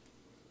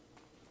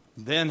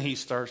 then he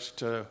starts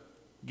to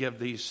give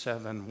these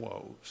 7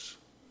 woes.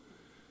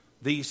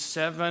 These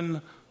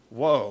 7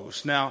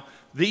 woes. Now,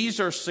 these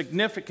are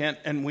significant,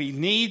 and we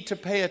need to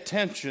pay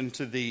attention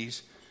to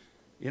these.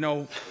 You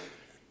know,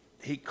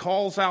 he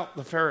calls out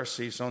the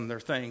Pharisees on their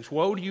things.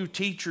 Woe to you,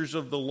 teachers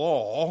of the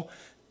law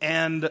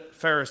and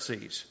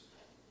Pharisees,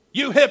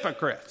 you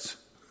hypocrites.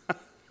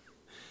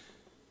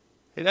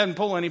 He doesn't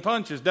pull any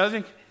punches, does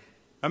he?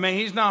 I mean,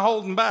 he's not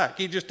holding back.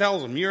 He just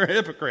tells them, you're a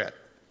hypocrite.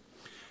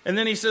 And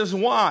then he says,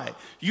 why?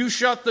 You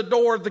shut the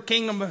door of the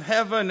kingdom of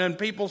heaven in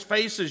people's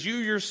faces. You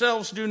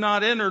yourselves do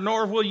not enter,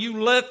 nor will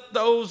you let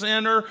those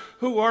enter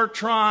who are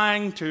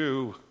trying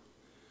to.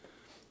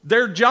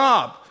 Their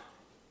job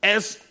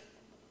as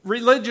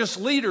religious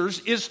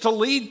leaders is to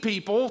lead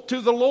people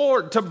to the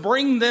Lord, to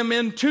bring them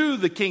into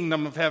the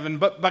kingdom of heaven.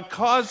 But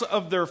because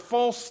of their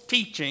false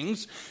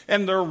teachings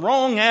and their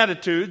wrong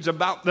attitudes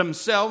about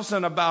themselves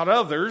and about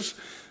others,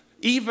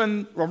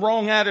 even a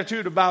wrong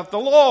attitude about the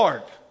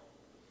Lord,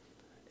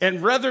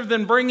 and rather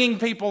than bringing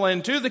people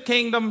into the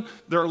kingdom,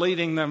 they're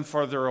leading them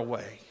further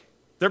away.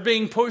 They're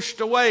being pushed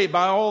away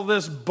by all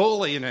this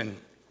bullying.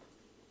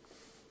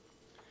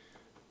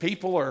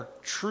 People are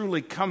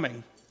truly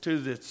coming to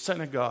the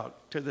synagogue,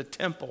 to the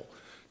temple,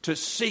 to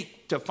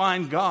seek to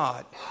find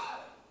God,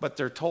 but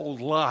they're told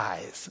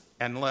lies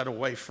and led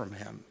away from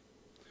him.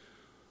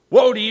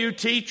 Woe to you,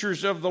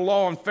 teachers of the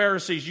law and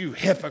Pharisees, you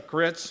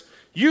hypocrites!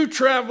 You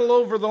travel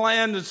over the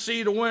land and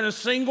sea to win a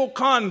single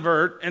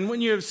convert, and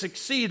when you have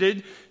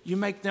succeeded, you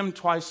make them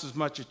twice as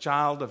much a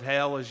child of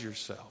hell as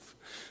yourself.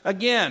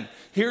 Again,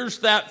 here's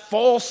that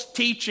false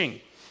teaching.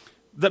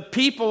 The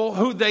people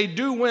who they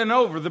do win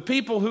over, the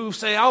people who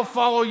say, I'll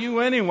follow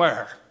you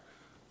anywhere.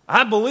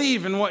 I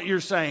believe in what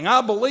you're saying. I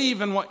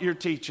believe in what you're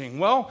teaching.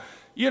 Well,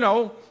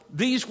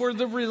 these were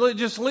the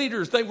religious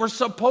leaders. They were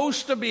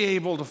supposed to be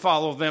able to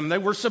follow them. They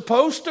were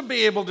supposed to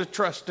be able to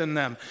trust in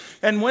them.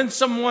 And when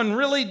someone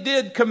really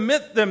did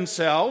commit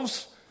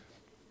themselves,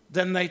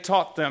 then they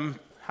taught them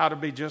how to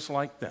be just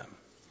like them.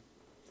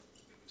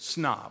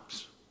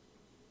 Snobs.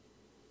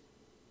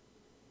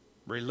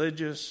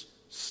 Religious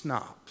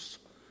snobs.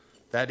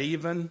 That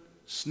even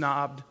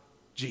snobbed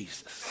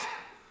Jesus.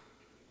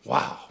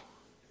 Wow.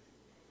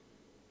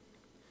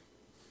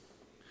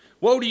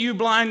 Woe to you,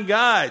 blind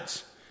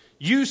guides!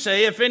 You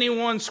say, if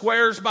anyone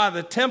swears by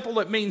the temple,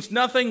 it means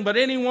nothing, but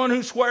anyone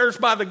who swears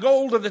by the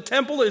gold of the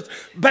temple is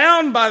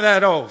bound by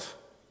that oath.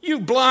 You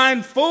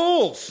blind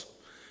fools!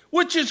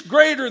 Which is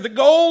greater, the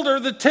gold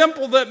or the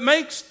temple that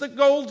makes the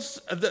gold,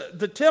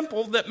 the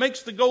temple that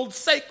makes the gold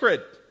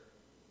sacred?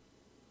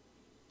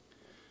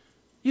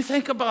 You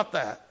think about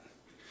that.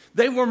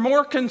 They were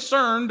more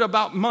concerned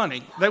about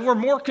money. They were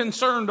more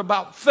concerned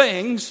about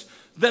things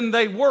than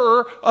they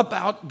were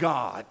about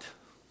God.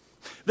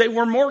 They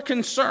were more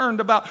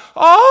concerned about,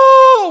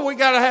 we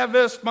got to have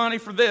this money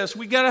for this.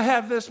 We got to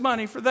have this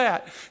money for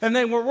that. And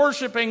they were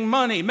worshiping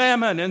money,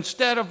 mammon,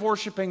 instead of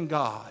worshiping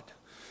God.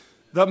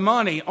 The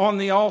money on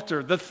the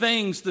altar, the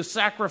things, the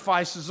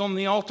sacrifices on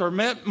the altar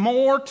meant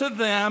more to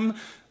them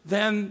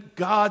than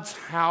God's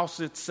house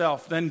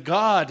itself, than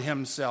God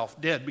himself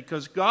did.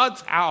 Because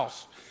God's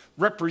house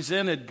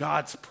represented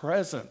God's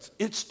presence.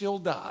 It still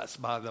does,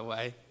 by the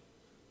way.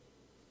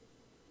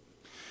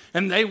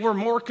 And they were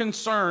more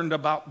concerned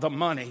about the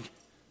money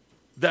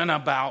than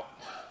about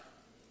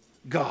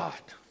God.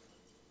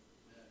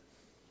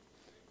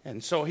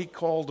 And so he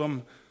called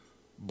them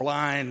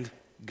blind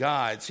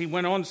guides. He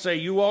went on to say,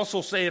 you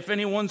also say, if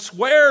anyone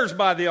swears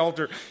by the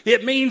altar,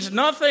 it means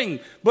nothing.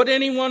 But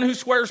anyone who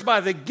swears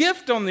by the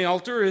gift on the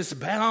altar is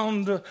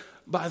bound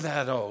by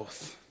that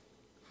oath.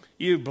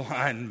 You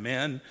blind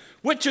men,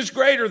 which is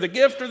greater, the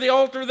gift or the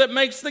altar that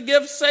makes the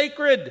gift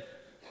sacred?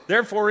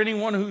 Therefore,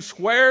 anyone who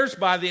swears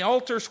by the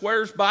altar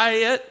swears by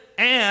it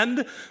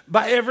and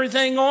by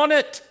everything on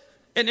it.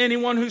 And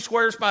anyone who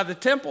swears by the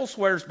temple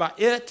swears by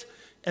it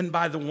and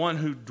by the one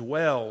who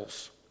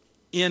dwells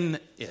in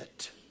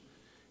it.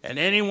 And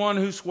anyone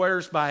who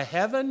swears by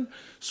heaven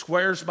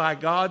swears by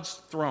God's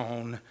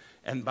throne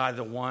and by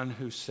the one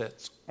who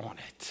sits on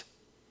it.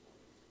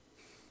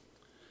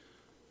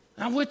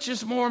 Now, which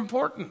is more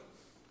important?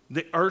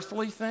 The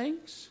earthly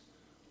things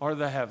or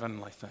the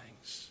heavenly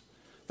things?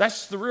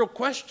 That's the real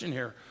question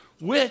here.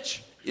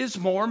 Which is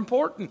more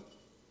important?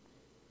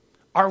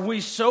 Are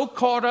we so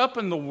caught up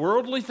in the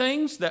worldly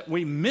things that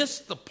we miss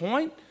the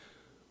point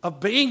of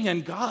being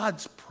in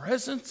God's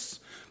presence?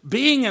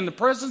 Being in the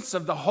presence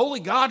of the holy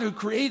God who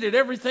created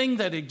everything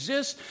that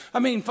exists? I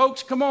mean,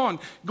 folks, come on.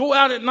 Go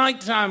out at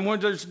nighttime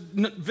when there's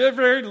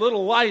very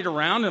little light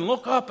around and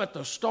look up at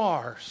the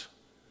stars.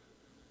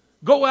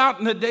 Go out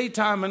in the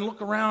daytime and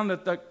look around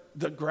at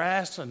the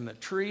grass and the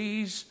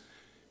trees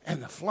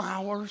and the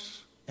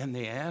flowers and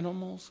the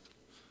animals.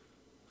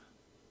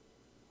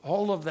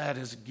 All of that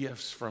is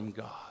gifts from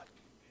God.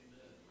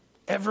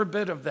 Every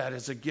bit of that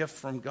is a gift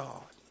from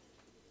God.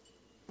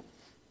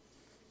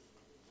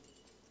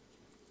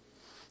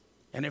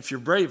 And if you're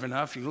brave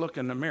enough, you look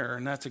in the mirror,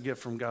 and that's a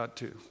gift from God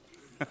too.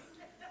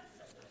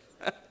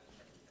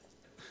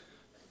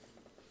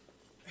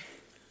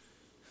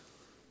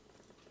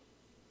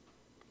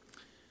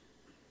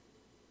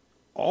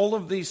 All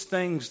of these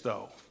things,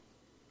 though,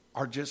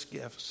 are just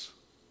gifts.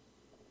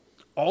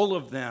 All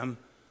of them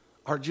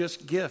are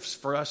just gifts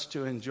for us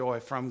to enjoy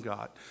from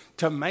God,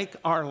 to make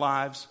our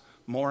lives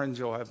more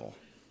enjoyable.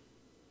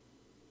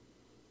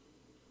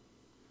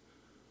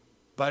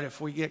 But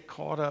if we get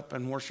caught up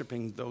in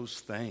worshiping those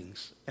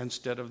things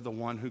instead of the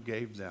one who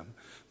gave them,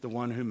 the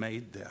one who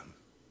made them,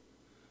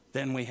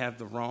 then we have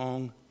the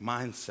wrong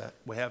mindset.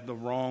 We have the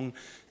wrong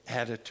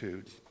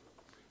attitude.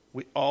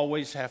 We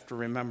always have to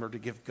remember to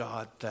give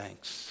God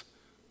thanks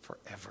for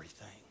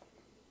everything.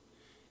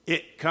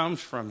 It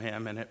comes from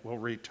him and it will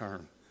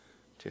return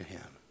to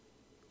him.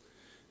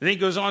 Then he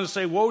goes on to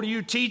say, woe to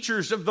you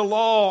teachers of the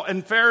law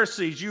and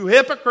Pharisees, you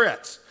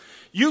hypocrites!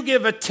 You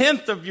give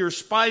 1/10 of your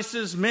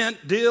spices,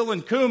 mint, dill,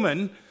 and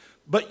cumin,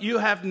 but you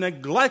have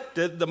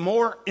neglected the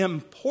more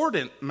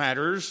important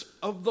matters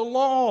of the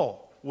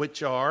law,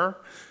 which are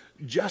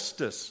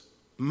justice,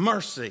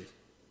 mercy,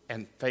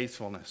 and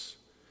faithfulness.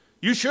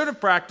 You should have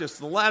practiced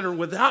the latter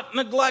without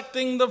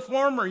neglecting the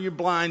former, you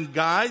blind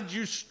guides.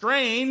 You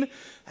strain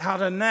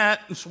out a gnat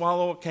and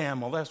swallow a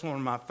camel. That's one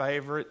of my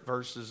favorite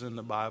verses in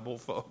the Bible,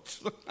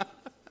 folks.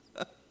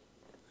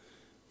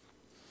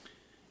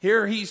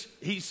 Here he's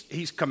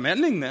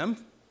commending them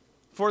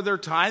for their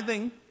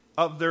tithing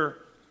of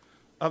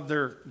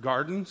their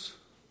gardens.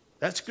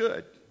 That's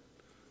good,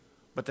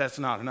 but that's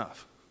not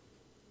enough.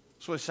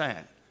 That's what he's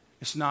saying.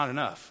 It's not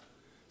enough.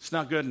 It's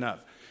not good enough.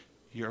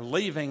 You're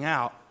leaving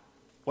out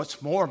what's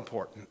more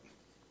important.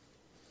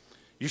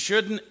 You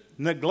shouldn't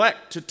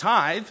neglect to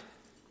tithe,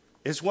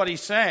 is what he's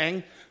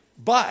saying,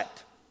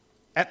 but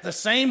at the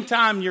same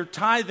time you're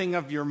tithing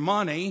of your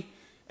money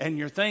and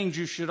your things,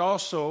 you should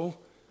also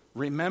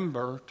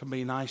remember to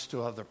be nice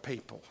to other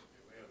people.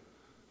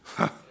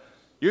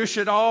 You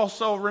should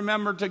also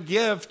remember to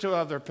give to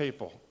other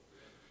people.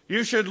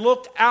 You should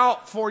look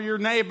out for your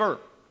neighbor.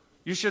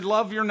 You should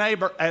love your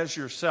neighbor as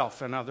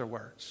yourself, in other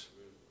words.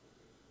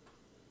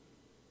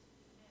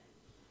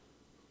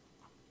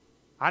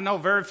 I know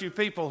very few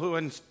people who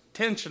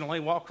intentionally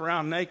walk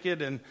around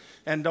naked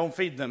and don't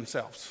feed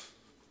themselves.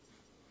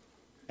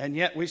 And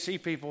yet we see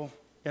people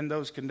in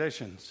those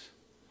conditions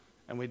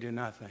and we do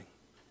nothing.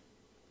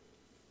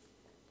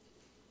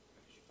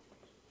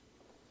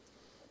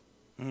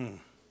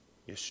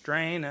 You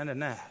strain at a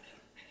gnat,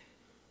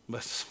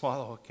 but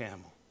swallow a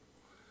camel.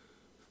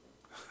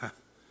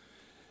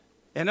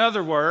 In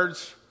other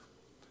words,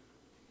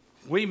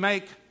 we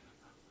make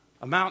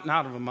a mountain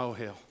out of a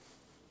molehill.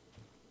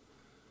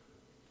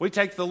 We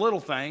take the little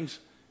things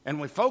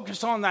and we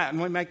focus on that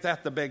and we make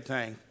that the big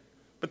thing.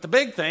 But the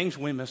big things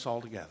we miss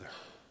altogether.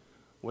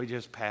 We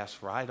just pass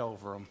right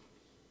over them.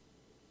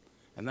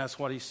 And that's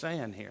what he's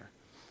saying here.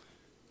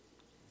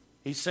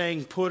 He's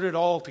saying put it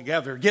all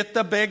together. Get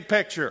the big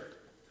picture.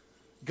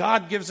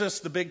 God gives us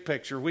the big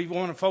picture. We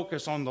want to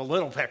focus on the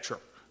little picture.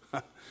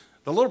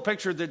 The little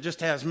picture that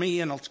just has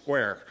me in a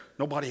square.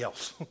 Nobody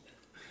else.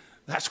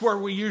 That's where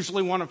we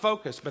usually want to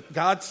focus. But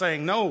God's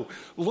saying, no,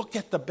 look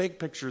at the big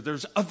picture.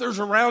 There's others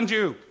around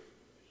you.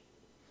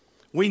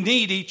 We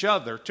need each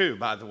other too,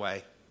 by the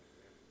way.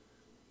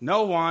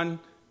 No one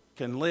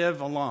can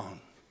live alone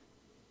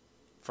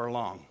for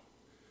long.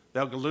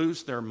 They'll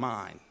lose their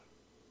mind.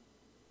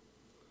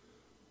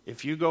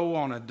 If you go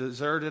on a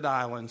deserted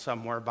island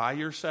somewhere by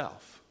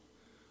yourself,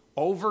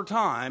 over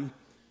time,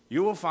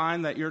 you will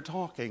find that you're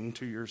talking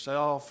to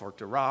yourself or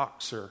to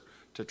rocks or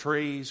to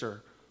trees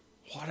or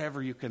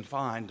whatever you can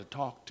find to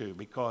talk to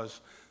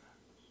because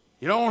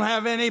you don't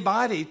have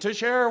anybody to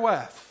share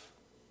with.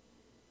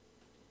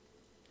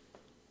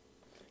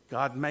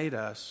 God made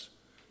us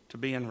to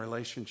be in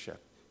relationship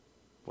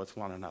with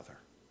one another.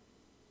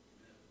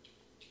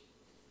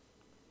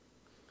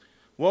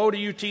 Woe to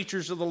you,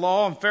 teachers of the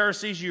law and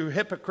Pharisees, you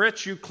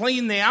hypocrites! You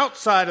clean the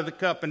outside of the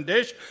cup and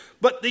dish,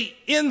 but the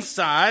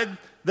inside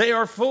they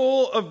are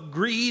full of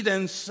greed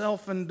and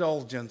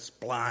self-indulgence.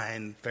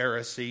 Blind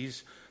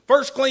Pharisees!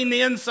 First clean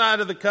the inside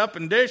of the cup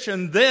and dish,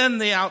 and then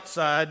the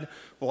outside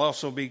will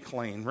also be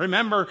clean.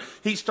 Remember,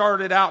 he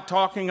started out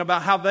talking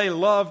about how they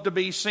love to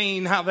be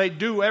seen, how they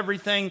do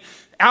everything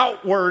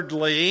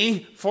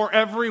outwardly for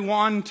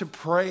everyone to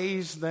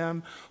praise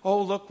them.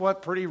 Oh, look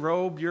what pretty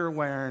robe you're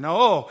wearing.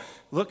 Oh,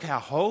 look how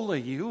holy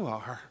you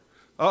are.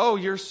 Oh,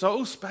 you're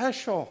so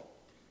special.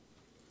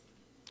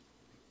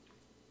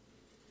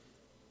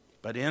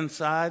 But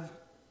inside,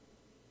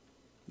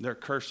 they're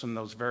cursing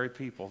those very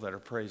people that are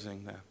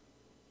praising them.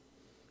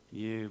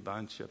 You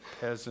bunch of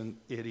peasant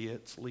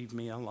idiots, leave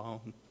me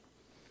alone.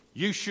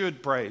 You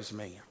should praise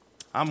me.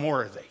 I'm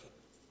worthy.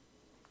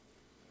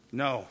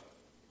 No,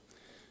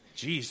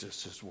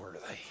 Jesus is worthy.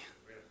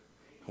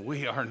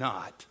 We are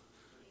not.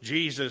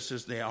 Jesus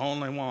is the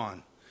only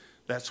one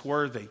that's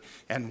worthy.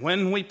 And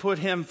when we put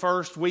him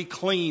first, we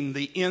clean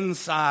the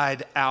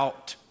inside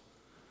out.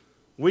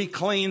 We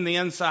clean the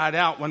inside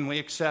out when we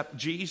accept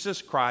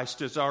Jesus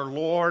Christ as our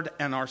Lord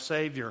and our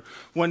Savior.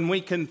 When we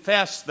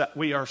confess that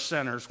we are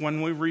sinners.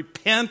 When we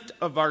repent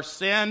of our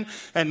sin.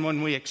 And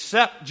when we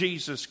accept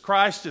Jesus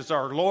Christ as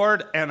our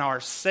Lord and our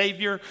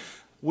Savior,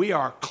 we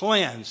are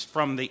cleansed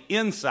from the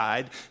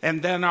inside.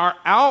 And then our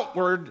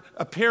outward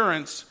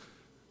appearance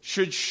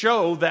should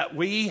show that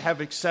we have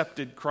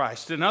accepted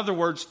Christ. In other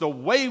words, the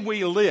way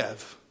we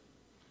live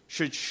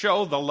should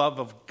show the love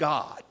of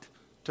God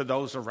to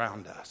those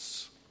around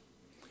us.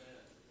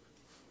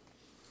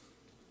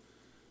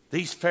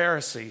 These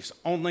Pharisees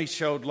only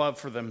showed love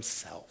for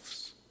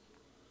themselves.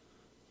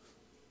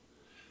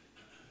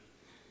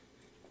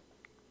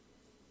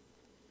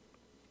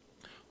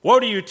 Woe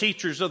to you,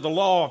 teachers of the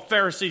law,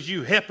 Pharisees,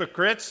 you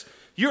hypocrites!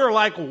 You are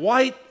like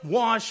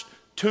whitewashed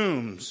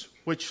tombs,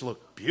 which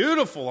look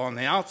beautiful on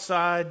the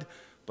outside,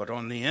 but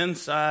on the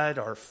inside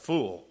are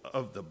full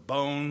of the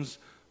bones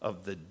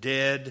of the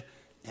dead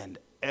and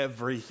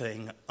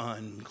everything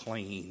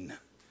unclean.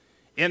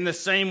 In the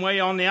same way,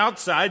 on the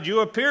outside,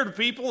 you appear to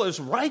people as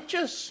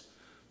righteous,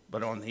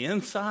 but on the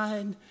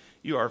inside,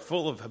 you are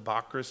full of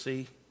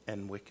hypocrisy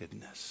and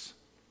wickedness.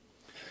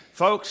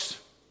 Folks,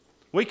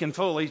 we can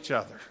fool each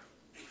other,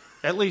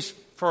 at least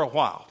for a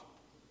while.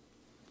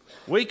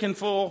 We can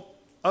fool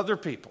other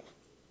people,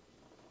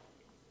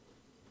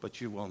 but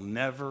you will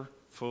never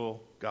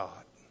fool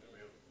God.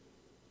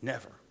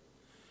 Never.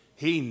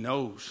 He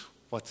knows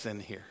what's in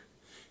here.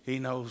 He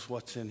knows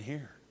what's in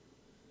here.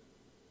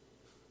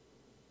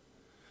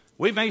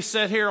 We may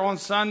sit here on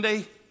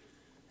Sunday,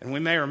 and we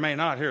may or may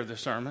not hear the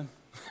sermon.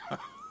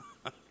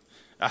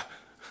 I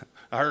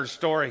heard a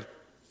story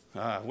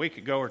a week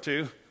ago or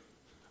two.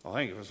 I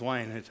think it was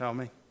Wayne who told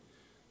me.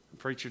 The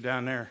preacher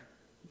down there,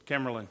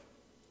 Kimberlin,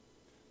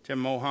 Tim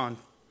Mohan,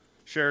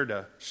 shared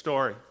a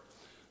story.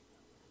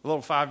 A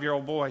little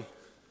 5-year-old boy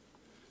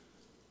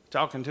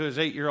talking to his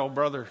 8-year-old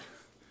brother.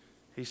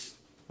 He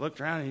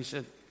looked around and he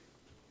said,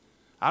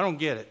 I don't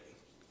get it.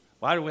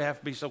 Why do we have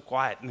to be so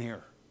quiet in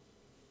here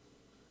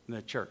in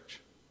the church?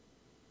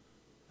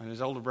 And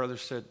his older brother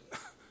said,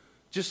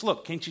 just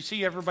look, can't you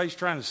see everybody's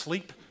trying to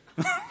sleep?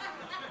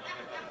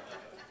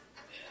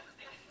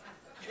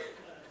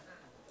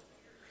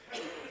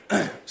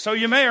 So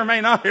you may or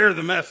may not hear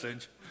the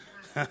message.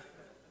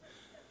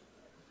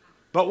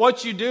 But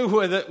what you do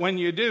with it when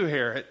you do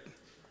hear it,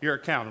 you're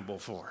accountable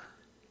for.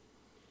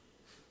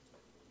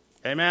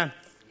 Amen?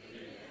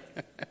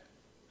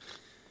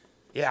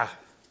 Yeah.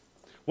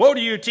 Woe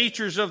to you,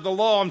 teachers of the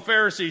law and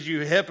Pharisees,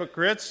 you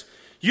hypocrites!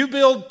 You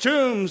build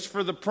tombs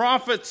for the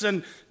prophets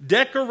and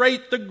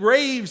decorate the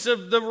graves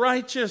of the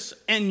righteous.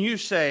 And you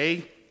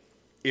say,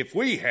 if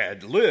we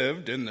had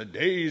lived in the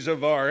days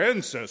of our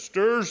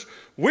ancestors,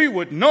 we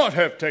would not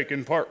have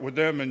taken part with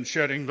them in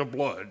shedding the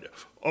blood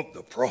of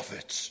the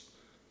prophets.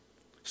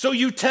 So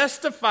you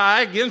testify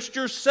against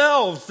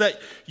yourselves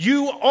that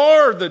you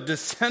are the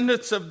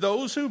descendants of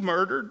those who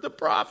murdered the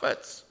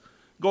prophets.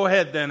 Go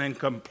ahead then and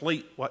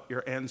complete what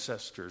your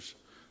ancestors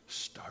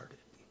started.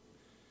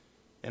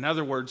 In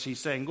other words, he's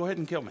saying, go ahead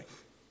and kill me.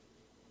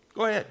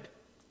 Go ahead.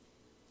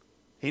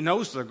 He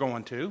knows they're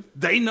going to.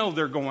 They know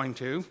they're going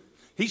to.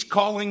 He's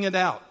calling it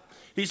out.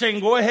 He's saying,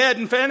 go ahead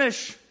and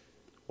finish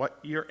what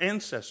your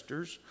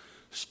ancestors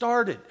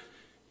started.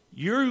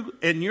 You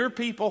and your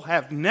people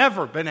have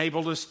never been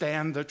able to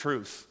stand the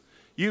truth.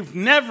 You've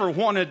never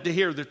wanted to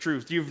hear the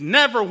truth. You've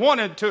never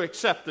wanted to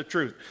accept the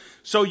truth.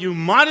 So you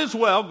might as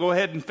well go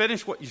ahead and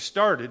finish what you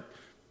started,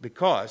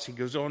 because he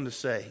goes on to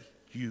say,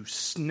 you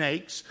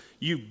snakes,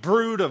 you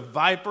brood of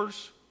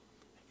vipers.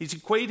 He's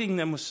equating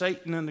them with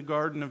Satan in the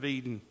Garden of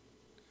Eden.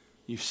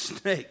 You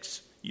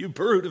snakes, you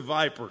brood of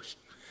vipers.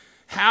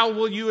 How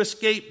will you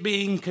escape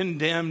being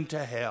condemned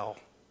to hell?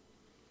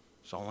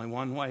 There's only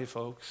one way,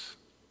 folks.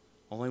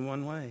 Only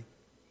one way.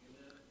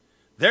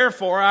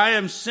 Therefore, I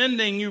am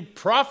sending you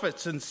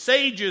prophets and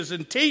sages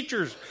and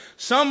teachers.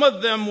 Some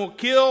of them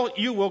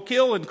you will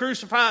kill and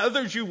crucify.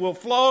 Others you will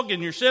flog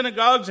in your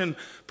synagogues and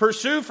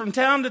pursue from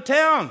town to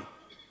town.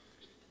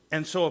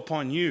 And so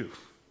upon you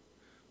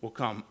will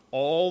come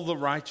all the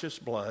righteous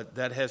blood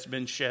that has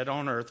been shed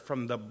on earth,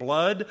 from the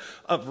blood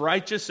of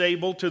righteous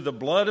Abel to the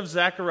blood of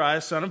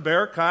Zacharias, son of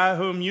Berechiah,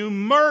 whom you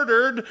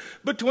murdered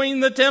between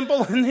the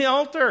temple and the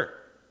altar.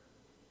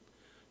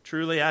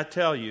 Truly, I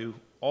tell you,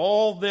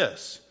 all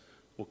this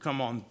will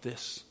come on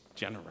this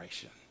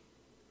generation.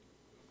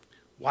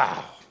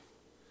 Wow.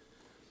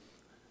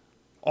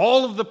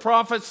 All of the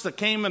prophets that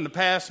came in the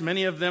past,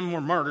 many of them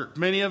were murdered.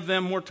 Many of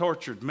them were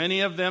tortured.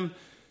 Many of them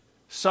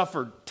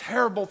suffered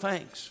terrible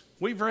things.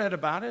 We've read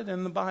about it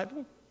in the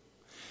Bible.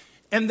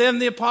 And then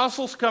the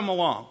apostles come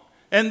along,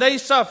 and they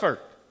suffer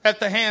at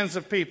the hands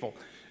of people.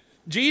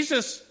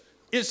 Jesus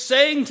is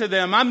saying to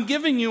them, I'm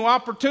giving you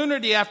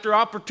opportunity after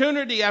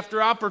opportunity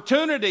after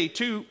opportunity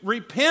to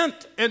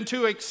repent and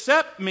to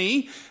accept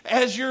me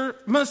as your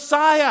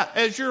Messiah,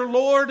 as your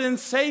Lord and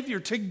Savior,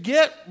 to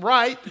get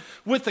right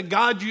with the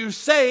God you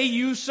say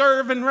you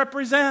serve and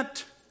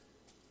represent.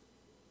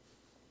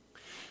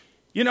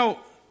 You know,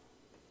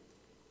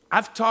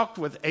 I've talked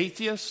with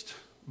atheists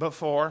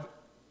before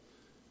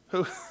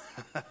who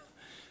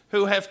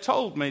have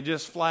told me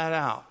just flat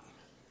out.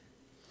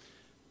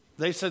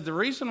 They said, the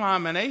reason why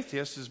I'm an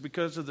atheist is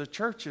because of the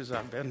churches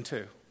I've been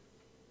to.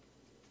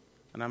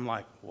 And I'm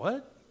like,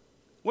 what?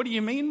 What do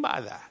you mean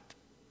by that?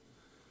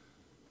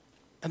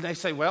 And they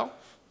say, well,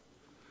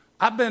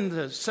 I've been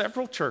to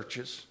several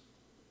churches,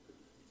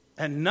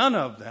 and none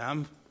of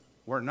them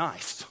were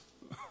nice.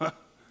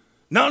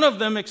 None of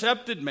them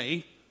accepted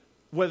me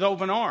with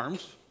open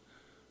arms.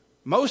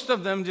 Most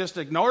of them just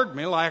ignored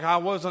me like I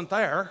wasn't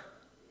there.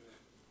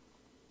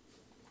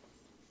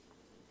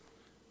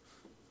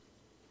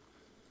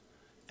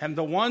 And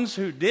the ones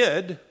who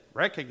did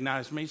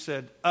recognize me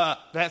said,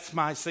 that's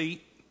my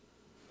seat.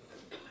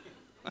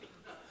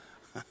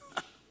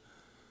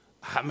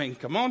 I mean,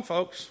 come on,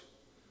 folks.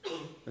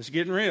 It's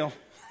getting real.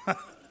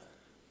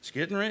 It's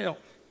getting real.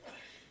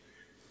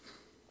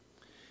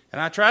 And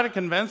I try to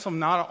convince them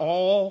not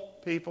all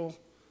people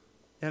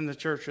in the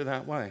church are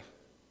that way.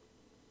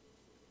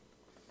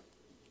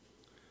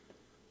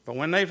 But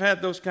when they've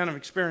had those kind of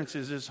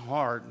experiences, it's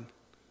hard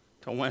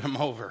to win them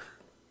over.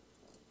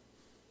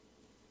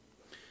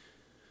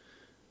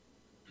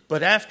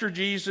 But after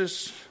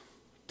Jesus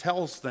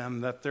tells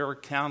them that they're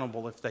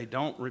accountable if they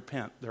don't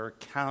repent, they're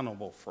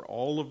accountable for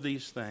all of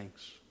these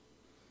things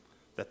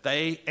that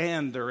they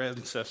and their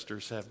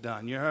ancestors have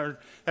done. You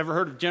ever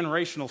heard of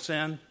generational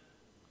sin?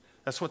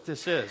 That's what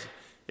this is.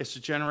 It's a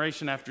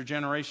generation after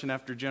generation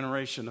after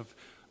generation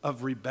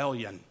of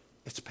rebellion.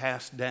 It's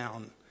passed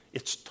down.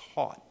 It's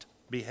taught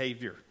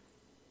behavior.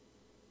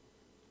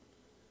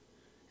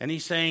 And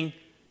he's saying,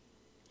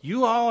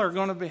 you all are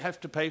going to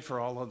have to pay for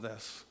all of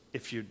this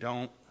if you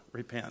don't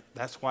repent.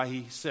 That's why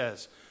he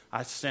says,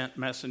 I sent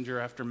messenger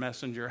after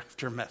messenger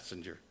after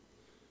messenger.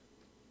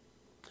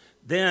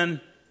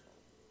 Then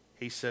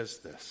he says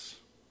this.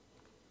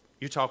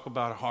 You talk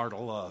about a heart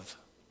of love.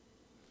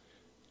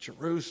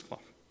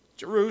 Jerusalem,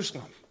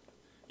 Jerusalem,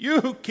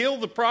 you who kill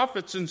the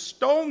prophets and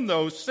stone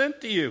those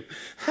sent to you.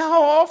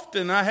 How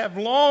often I have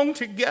longed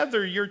to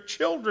gather your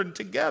children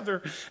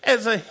together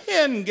as a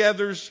hen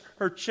gathers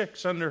her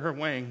chicks under her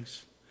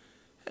wings.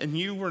 And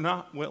you were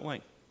not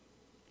willing.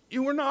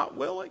 You were not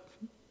willing.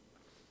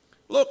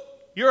 Look,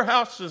 your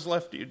house has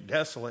left you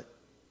desolate.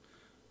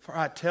 For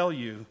I tell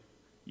you,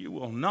 you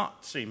will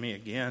not see me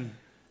again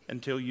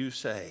until you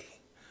say,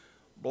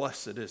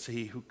 blessed is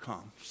he who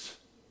comes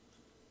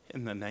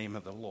in the name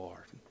of the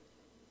Lord.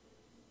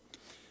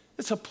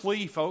 It's a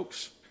plea,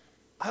 folks.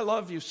 I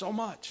love you so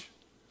much.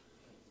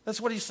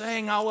 That's what he's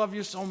saying. I love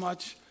you so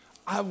much.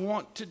 I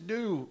want to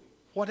do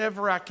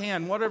whatever I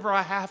can, whatever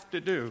I have to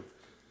do.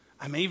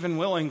 I'm even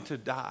willing to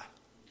die.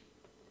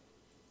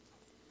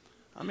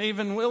 I'm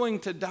even willing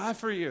to die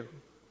for you.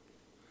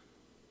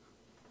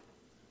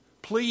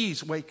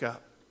 Please wake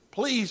up.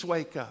 Please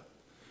wake up.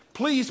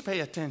 Please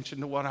pay attention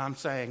to what I'm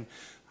saying.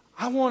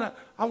 I want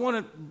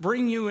to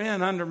bring you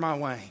in under my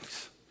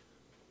wings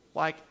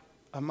like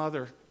a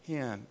mother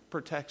hen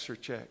protects her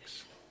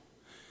chicks.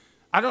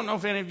 I don't know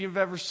if any of you have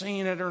ever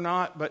seen it or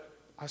not, but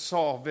I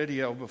saw a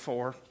video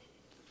before.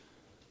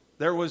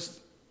 There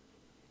was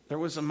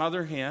a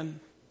mother hen,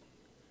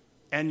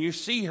 and you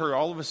see her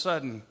all of a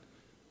sudden.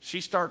 She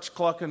starts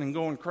clucking and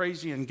going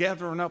crazy and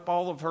gathering up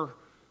all of her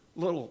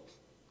little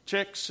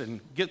chicks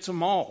and gets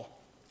them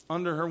all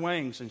under her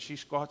wings, and she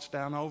squats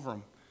down over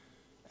them.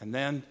 And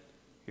then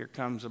here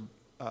comes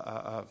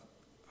I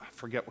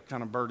forget what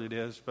kind of bird it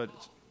is, but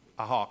it's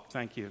a hawk.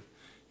 Thank you.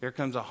 Here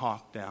comes a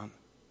hawk down.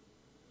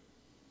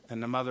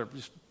 And the mother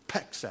just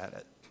pecks at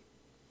it.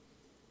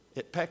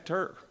 It pecked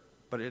her,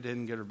 but it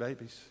didn't get her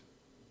babies.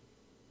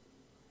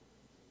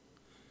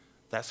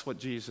 That's what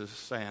Jesus is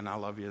saying. I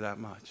love you that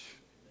much.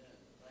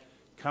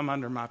 Come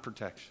under my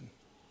protection.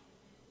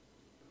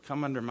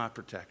 Come under my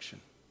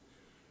protection.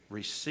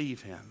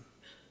 Receive him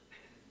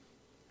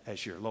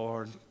as your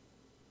Lord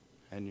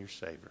and your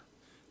Savior.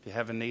 If you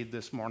have a need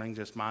this morning,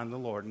 just mind the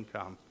Lord and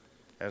come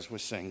as we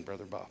sing,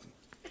 Brother Bob.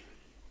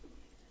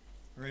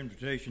 Our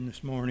invitation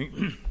this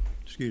morning,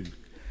 excuse me,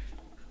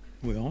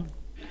 Will.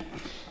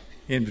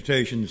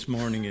 Invitation this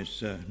morning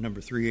is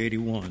number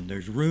 381.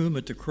 There's room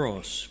at the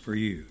cross for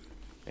you.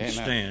 Amen.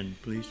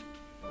 Stand, please.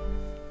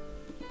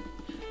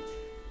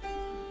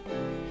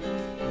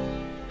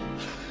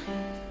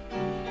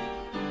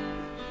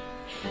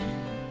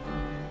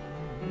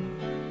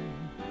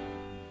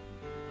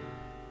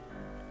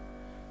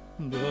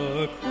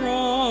 The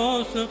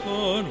cross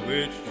upon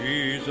which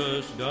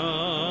Jesus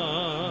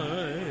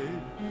died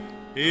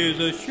is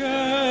a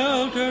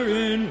shelter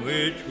in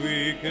which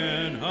we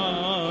can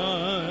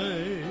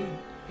hide,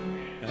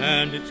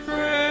 and its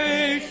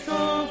grace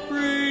so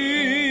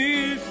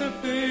free is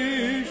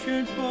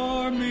sufficient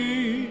for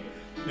me,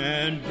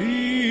 and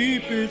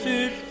deep is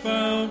its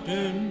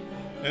fountain,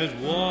 as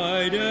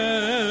wide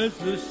as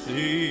the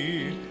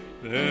sea.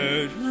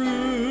 There's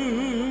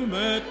room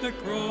at the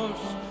cross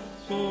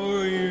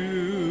for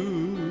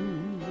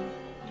you.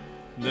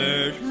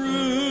 There's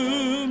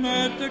room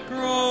at the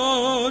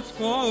cross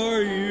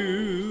for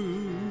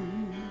you.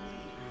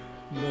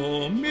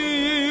 Though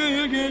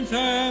millions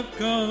have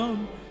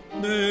come,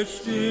 there's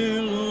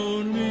still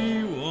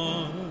only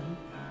one.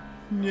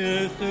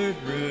 Yes, there's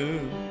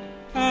room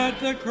at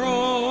the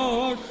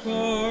cross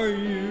for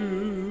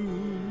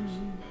you.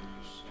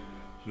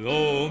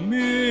 Though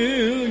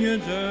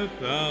millions have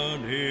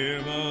found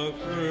him a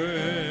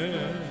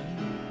friend,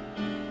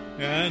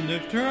 and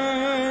they've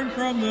turned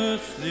from the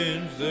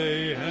sins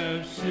they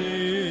have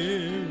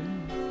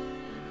sinned,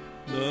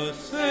 the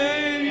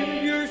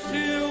Savior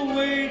still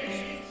waits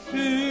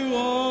to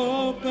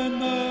open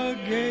the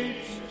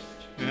gates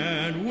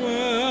and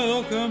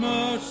welcome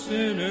us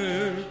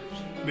sinners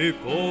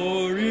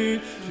before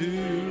it's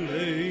too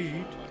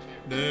late.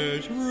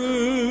 There's room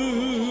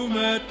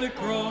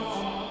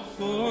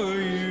for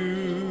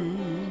you.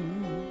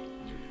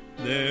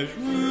 There's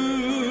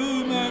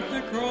room at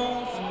the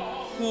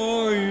cross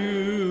for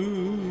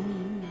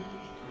you.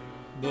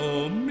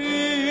 Though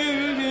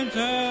millions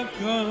have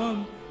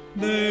come,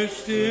 there's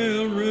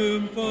still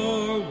room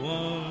for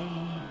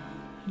one.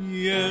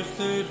 Yes,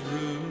 there's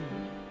room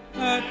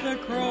at the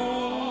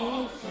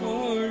cross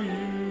for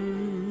you.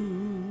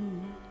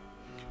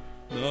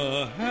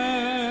 The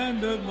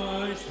hand of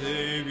my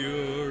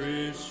Savior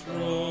is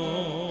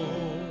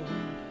strong,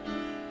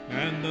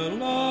 and the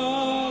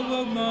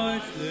love of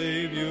my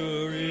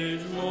Savior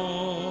is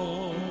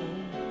long.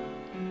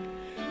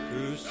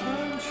 Through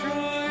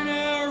sunshine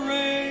or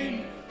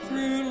rain,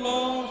 through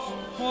loss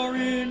or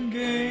in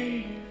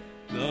gain,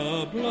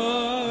 the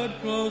blood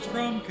flows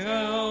from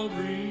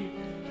Calvary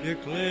to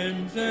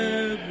cleanse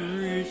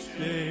every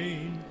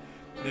stain.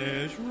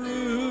 There's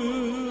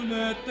room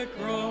at the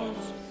cross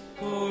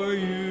for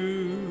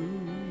you.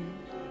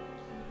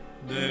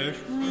 There's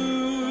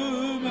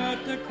room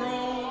at the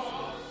cross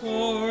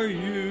for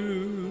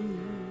you.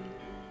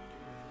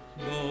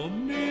 Though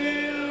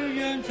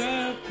millions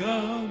have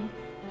come,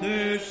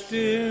 there's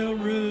still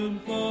room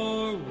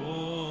for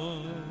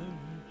one.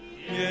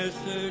 Yes,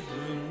 there's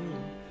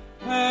room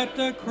at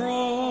the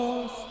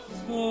cross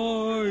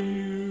for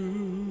you.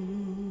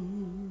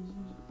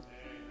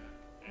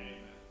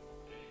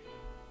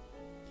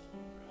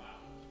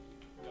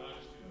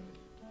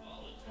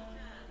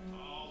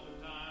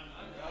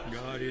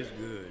 God is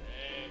good.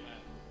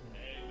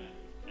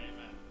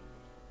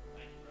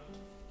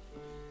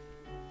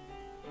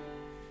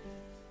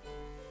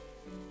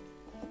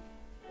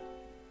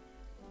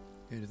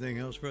 Anything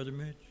else, Brother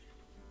Mitch?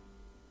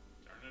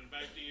 Turning it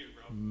back to you,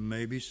 bro.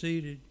 May be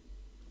seated.